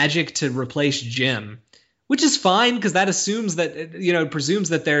for Magic to replace Jim, which is fine because that assumes that, presumes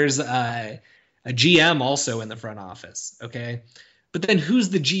that there's a GM also in the front office. Okay. But then who's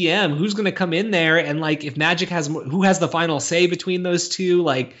the GM? Who's going to come in there? And like, if Magic who has the final say between those two?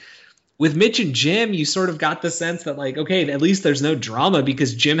 Like, with Mitch and Jim, you sort of got the sense that like, okay, at least there's no drama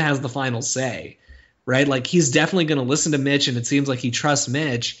because Jim has the final say. Right? Like, he's definitely going to listen to Mitch, and it seems like he trusts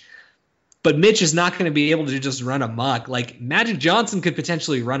Mitch. But Mitch is not going to be able to just run amok. Like, Magic Johnson could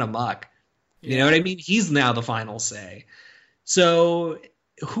potentially run amok. You know what I mean? He's now the final say. So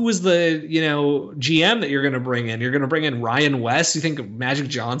who is the, GM that you're going to bring in? You're going to bring in Ryan West? You think Magic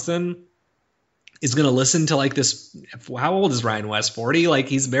Johnson is going to listen to like this? How old is Ryan West? 40? Like,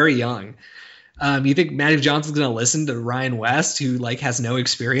 he's very young. You think Magic Johnson's going to listen to Ryan West, who like has no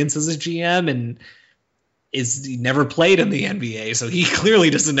experience as a GM and he never played in the NBA, so he clearly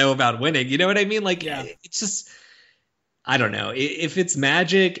doesn't know about winning. You know what I mean? Like, it's just, I don't know. If it's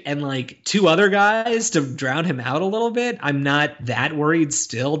Magic and like two other guys to drown him out a little bit, I'm not that worried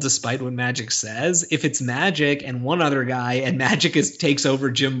still, despite what Magic says. If it's Magic and one other guy and Magic takes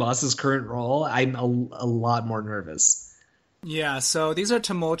over Jim Boss's current role, I'm a lot more nervous. Yeah, so these are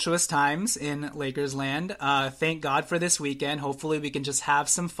tumultuous times in Lakers land. Thank God for this weekend. Hopefully we can just have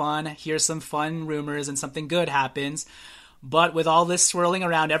some fun, hear some fun rumors, and something good happens. But with all this swirling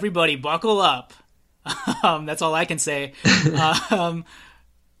around, everybody buckle up. That's all I can say.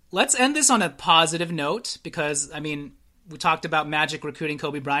 Let's end this on a positive note because, I mean, we talked about Magic recruiting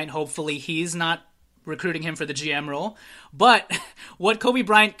Kobe Bryant. Hopefully he's not recruiting him for the GM role. But what Kobe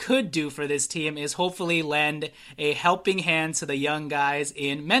Bryant could do for this team is hopefully lend a helping hand to the young guys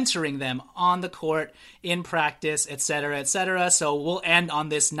in mentoring them on the court, in practice, etc., etc. So we'll end on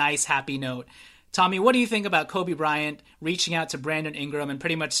this nice, happy note. Tommy, what do you think about Kobe Bryant reaching out to Brandon Ingram and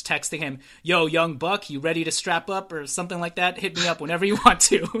pretty much texting him, yo, young buck, you ready to strap up or something like that? Hit me up whenever you want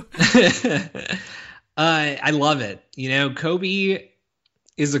to. I love it. Kobe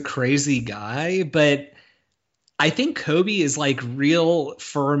is a crazy guy, but I think Kobe is like real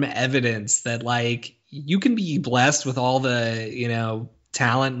firm evidence that like you can be blessed with all the,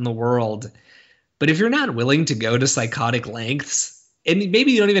 talent in the world. But if you're not willing to go to psychotic lengths, and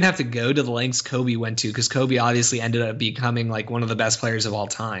maybe you don't even have to go to the lengths Kobe went to, because Kobe obviously ended up becoming like one of the best players of all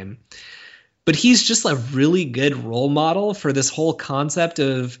time. But he's just a really good role model for this whole concept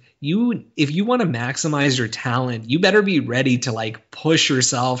of if you want to maximize your talent, you better be ready to like push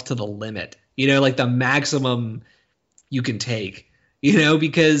yourself to the limit, like the maximum you can take,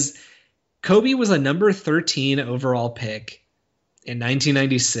 because Kobe was a number 13 overall pick in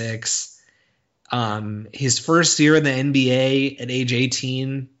 1996. His first year in the NBA at age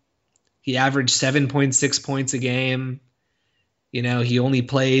 18, he averaged 7.6 points a game. He only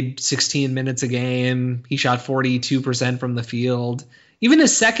played 16 minutes a game. He shot 42% from the field. Even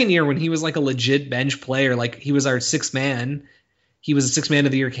his second year when he was like a legit bench player, like he was our sixth man. He was a sixth man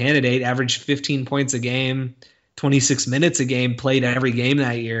of the year candidate, averaged 15 points a game, 26 minutes a game, played every game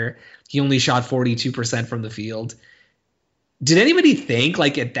that year. He only shot 42% from the field. Did anybody think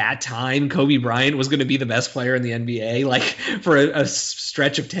like at that time Kobe Bryant was going to be the best player in the NBA, like for a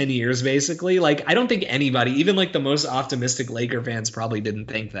stretch of 10 years, basically? Like, I don't think anybody, even like the most optimistic Laker fans, probably didn't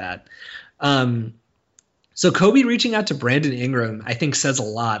think that. So Kobe reaching out to Brandon Ingram, I think says a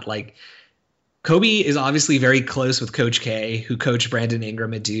lot. Like, Kobe is obviously very close with Coach K, who coached Brandon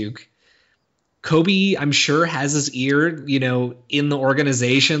Ingram at Duke. Kobe, I'm sure, has his ear, in the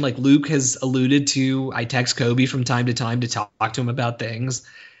organization. Like Luke has alluded to, I text Kobe from time to time to talk to him about things.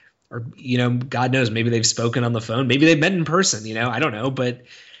 Or, God knows, maybe they've spoken on the phone. Maybe they've met in person, I don't know. But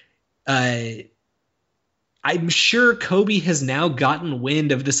I'm sure Kobe has now gotten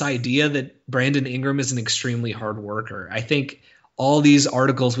wind of this idea that Brandon Ingram is an extremely hard worker. I think all these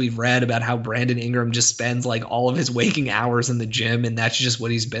articles we've read about how Brandon Ingram just spends like all of his waking hours in the gym, and that's just what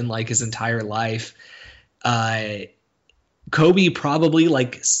he's been like his entire life. Kobe probably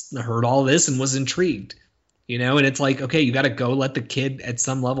like heard all this and was intrigued, and it's like, okay, you got to go let the kid at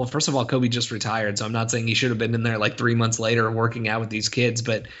some level. First of all, Kobe just retired, so I'm not saying he should have been in there like 3 months later working out with these kids,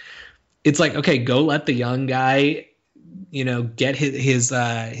 but it's like, okay, go let the young guy, get his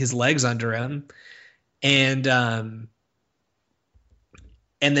legs under him, and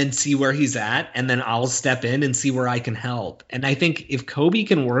then see where he's at, and then I'll step in and see where I can help. And I think if Kobe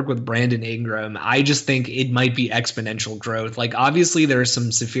can work with Brandon Ingram, I just think it might be exponential growth. Like, obviously there are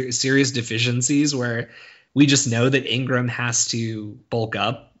some serious deficiencies where we just know that Ingram has to bulk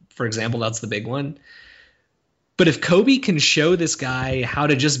up. For example, that's the big one. But if Kobe can show this guy how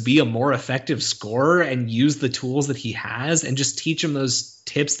to just be a more effective scorer and use the tools that he has and just teach him those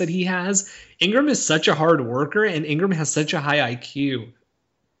tips that he has, Ingram is such a hard worker, and Ingram has such a high IQ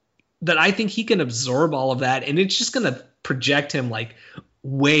that I think he can absorb all of that, and it's just going to project him like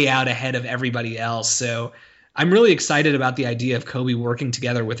way out ahead of everybody else. So I'm really excited about the idea of Kobe working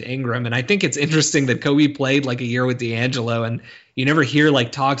together with Ingram. And I think it's interesting that Kobe played like a year with D'Angelo, and you never hear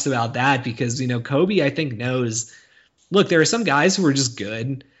like talks about that because, Kobe, I think, knows, look, there are some guys who are just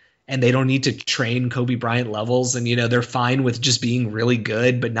good and they don't need to train Kobe Bryant levels. And, they're fine with just being really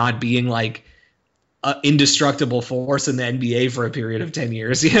good, but not being like an indestructible force in the NBA for a period of 10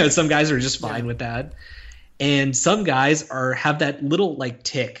 years. Some guys are just fine with that. And some guys have that little like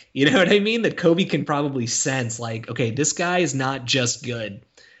tick, you know what I mean? That Kobe can probably sense like, okay, this guy is not just good.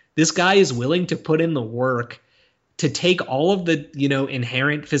 This guy is willing to put in the work to take all of the,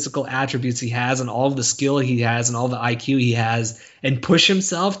 inherent physical attributes he has and all of the skill he has and all the IQ he has and push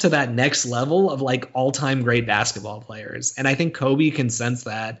himself to that next level of like all-time great basketball players. And I think Kobe can sense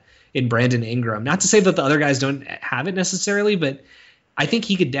that in Brandon Ingram. Not to say that the other guys don't have it necessarily, but I think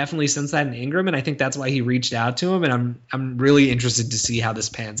he could definitely sense that in Ingram, and I think that's why he reached out to him, and I'm really interested to see how this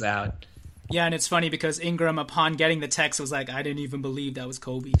pans out. Yeah, and it's funny because Ingram, upon getting the text, was like, I didn't even believe that was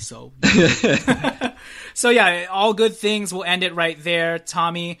Kobe. So, so yeah, all good things. We'll end it right there.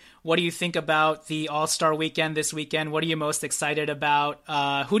 Tommy, what do you think about the All-Star Weekend this weekend? What are you most excited about?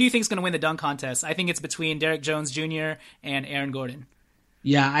 Who do you think is going to win the dunk contest? I think it's between Derrick Jones Jr. and Aaron Gordon.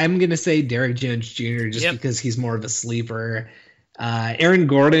 Yeah, I'm going to say Derrick Jones Jr. just because he's more of a sleeper. Aaron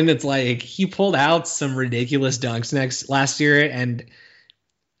Gordon, it's like he pulled out some ridiculous dunks last year, and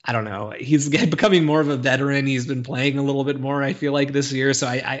I don't know. He's becoming more of a veteran. He's been playing a little bit more, I feel like, this year. So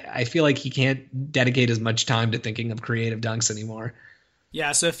I feel like he can't dedicate as much time to thinking of creative dunks anymore.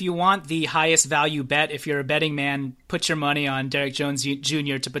 Yeah, so if you want the highest value bet, if you're a betting man, put your money on Derrick Jones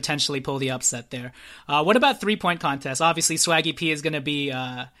Jr. to potentially pull the upset there. What about three-point contest? Obviously, Swaggy P is going to be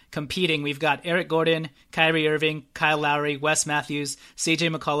competing. We've got Eric Gordon, Kyrie Irving, Kyle Lowry, Wes Matthews,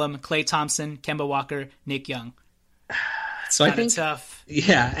 CJ McCollum, Klay Thompson, Kemba Walker, Nick Young. So I think tough.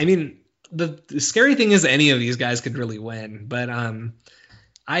 Yeah, I mean, the scary thing is any of these guys could really win, but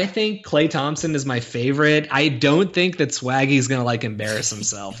I think Klay Thompson is my favorite. I don't think that Swaggy's going to like embarrass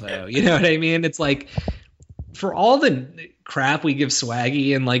himself though. You know what I mean? It's like, for all the crap we give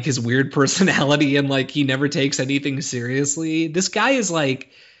Swaggy and like his weird personality and like he never takes anything seriously, this guy is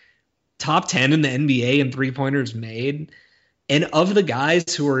like top 10 in the NBA in three-pointers made. And of the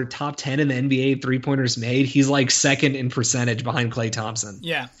guys who are top 10 in the NBA three-pointers made, he's like second in percentage behind Klay Thompson.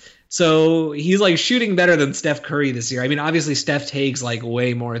 Yeah. So he's like shooting better than Steph Curry this year. I mean, obviously Steph takes like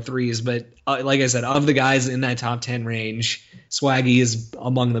way more threes, but like I said, of the guys in that top 10 range, Swaggy is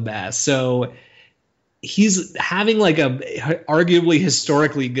among the best. So he's having like a arguably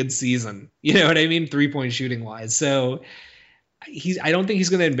historically good season. You know what I mean? 3-point shooting wise. So I don't think he's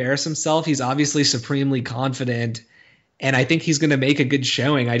going to embarrass himself. He's obviously supremely confident, and I think he's going to make a good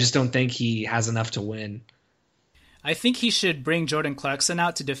showing. I just don't think he has enough to win. I think he should bring Jordan Clarkson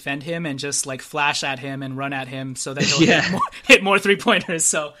out to defend him and just like flash at him and run at him so that he'll hit more three-pointers.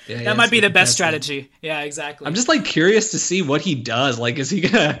 So that might be the best strategy. Yeah, exactly. I'm just like curious to see what he does. Like, is he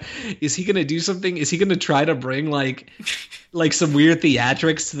gonna do something? Is he gonna try to bring like some weird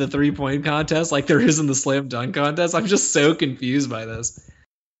theatrics to the 3-point contest like there is in the slam dunk contest? I'm just so confused by this.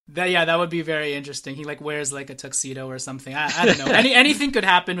 That would be very interesting. He like wears like a tuxedo or something. I don't know. Anything could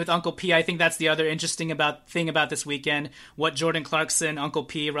happen with Uncle P. I think that's the other interesting thing about this weekend. What Jordan Clarkson, Uncle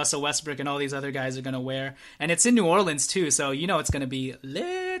P, Russell Westbrook, and all these other guys are going to wear. And it's in New Orleans too, so it's going to be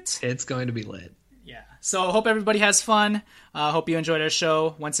lit. It's going to be lit. Yeah. So I hope everybody has fun. Hope you enjoyed our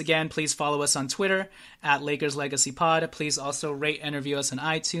show. Once again, please follow us on Twitter at Lakers Legacy Pod. Please also rate and review us on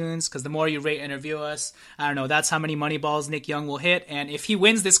iTunes, because the more you rate and review us, I don't know, that's how many money balls Nick Young will hit. And if he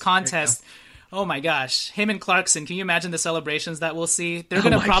wins this contest, Oh my gosh. Him and Clarkson, can you imagine the celebrations that we'll see? They're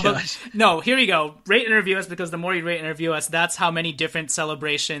going to probably... No, here we go. Rate and review us, because the more you rate and review us, that's how many different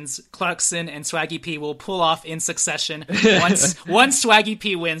celebrations Clarkson and Swaggy P will pull off in succession once Swaggy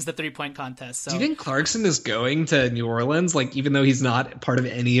P wins the 3-point contest. So. Do you think Clarkson is going to New Orleans, like, even though he's not part of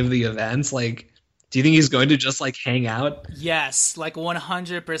any of the events? Like, do you think he's going to just, like, hang out? Yes, like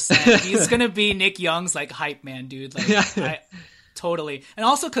 100%. He's going to be Nick Young's, like, hype man, dude. Like, totally. And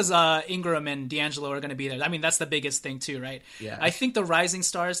also because Ingram and D'Angelo are going to be there. I mean, that's the biggest thing too, right? Yeah. I think the Rising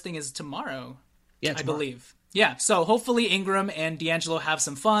Stars thing is tomorrow. Yeah, I believe. Yeah, so hopefully Ingram and D'Angelo have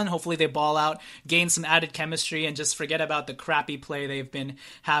some fun. Hopefully they ball out, gain some added chemistry, and just forget about the crappy play they've been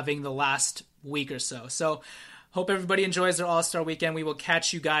having the last week or so. So hope everybody enjoys their All-Star weekend. We will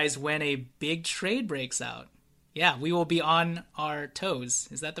catch you guys when a big trade breaks out. Yeah, we will be on our toes.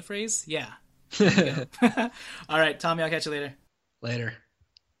 Is that the phrase? Yeah. All right, Tommy, I'll catch you later. Later.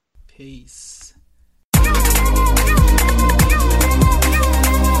 Peace.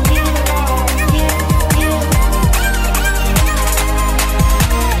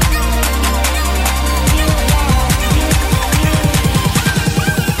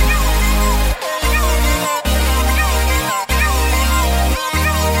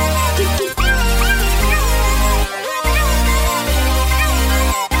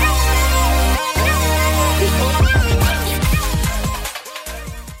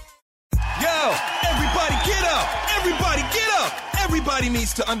 Everybody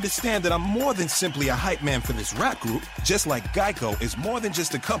needs to understand that I'm more than simply a hype man for this rap group, just like Geico is more than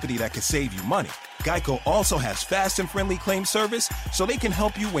just a company that can save you money. Geico also has fast and friendly claim service, so they can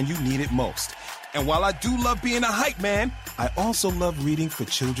help you when you need it most. And while I do love being a hype man, I also love reading for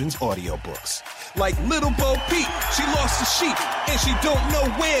children's audiobooks. Like Little Bo Peep, she lost the sheep, and she don't know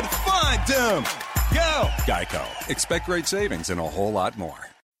where to find them. Go! Geico. Expect great savings and a whole lot more.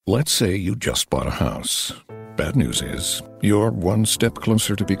 Let's say you just bought a house. Bad news is, you're one step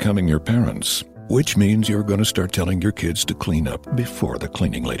closer to becoming your parents, which means you're going to start telling your kids to clean up before the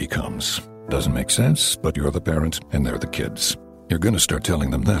cleaning lady comes. Doesn't make sense, but you're the parent and they're the kids. You're going to start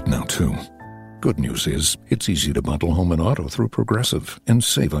telling them that now, too. Good news is, it's easy to bundle home and auto through Progressive and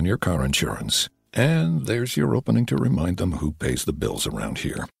save on your car insurance. And there's your opening to remind them who pays the bills around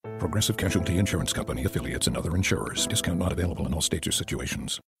here. Progressive Casualty Insurance Company, affiliates, and other insurers. Discount not available in all states or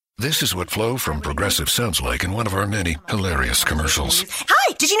situations. This is what Flo from Progressive sounds like in one of our many hilarious commercials.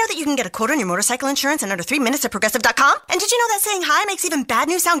 Hi! Did you know that you can get a quote on your motorcycle insurance in under 3 minutes at Progressive.com? And did you know that saying hi makes even bad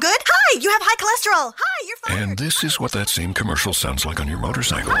news sound good? Hi! You have high cholesterol! Hi! You're fired! And this is what that same commercial sounds like on your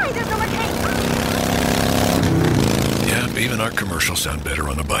motorcycle. Hi! There's no more cake! Yeah, even our commercials sound better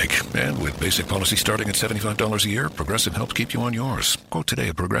on a bike. And with basic policy starting at $75 a year, Progressive helps keep you on yours. Quote today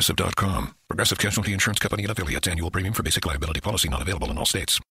at Progressive.com. Progressive Casualty Insurance Company and affiliates. Annual premium for basic liability policy not available in all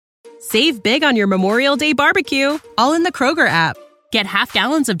states. Save big on your Memorial Day barbecue, all in the Kroger app. Get half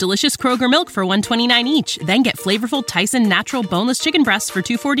gallons of delicious Kroger milk for $1.29 each. Then get flavorful Tyson natural boneless chicken breasts for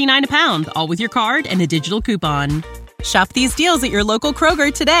 $2.49 a pound, all with your card and a digital coupon. Shop these deals at your local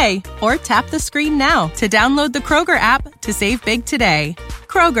Kroger today, or tap the screen now to download the Kroger app to save big today.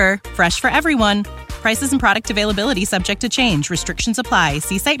 Kroger, fresh for everyone. Prices and product availability subject to change. Restrictions apply.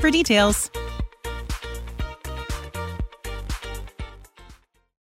 See site for details.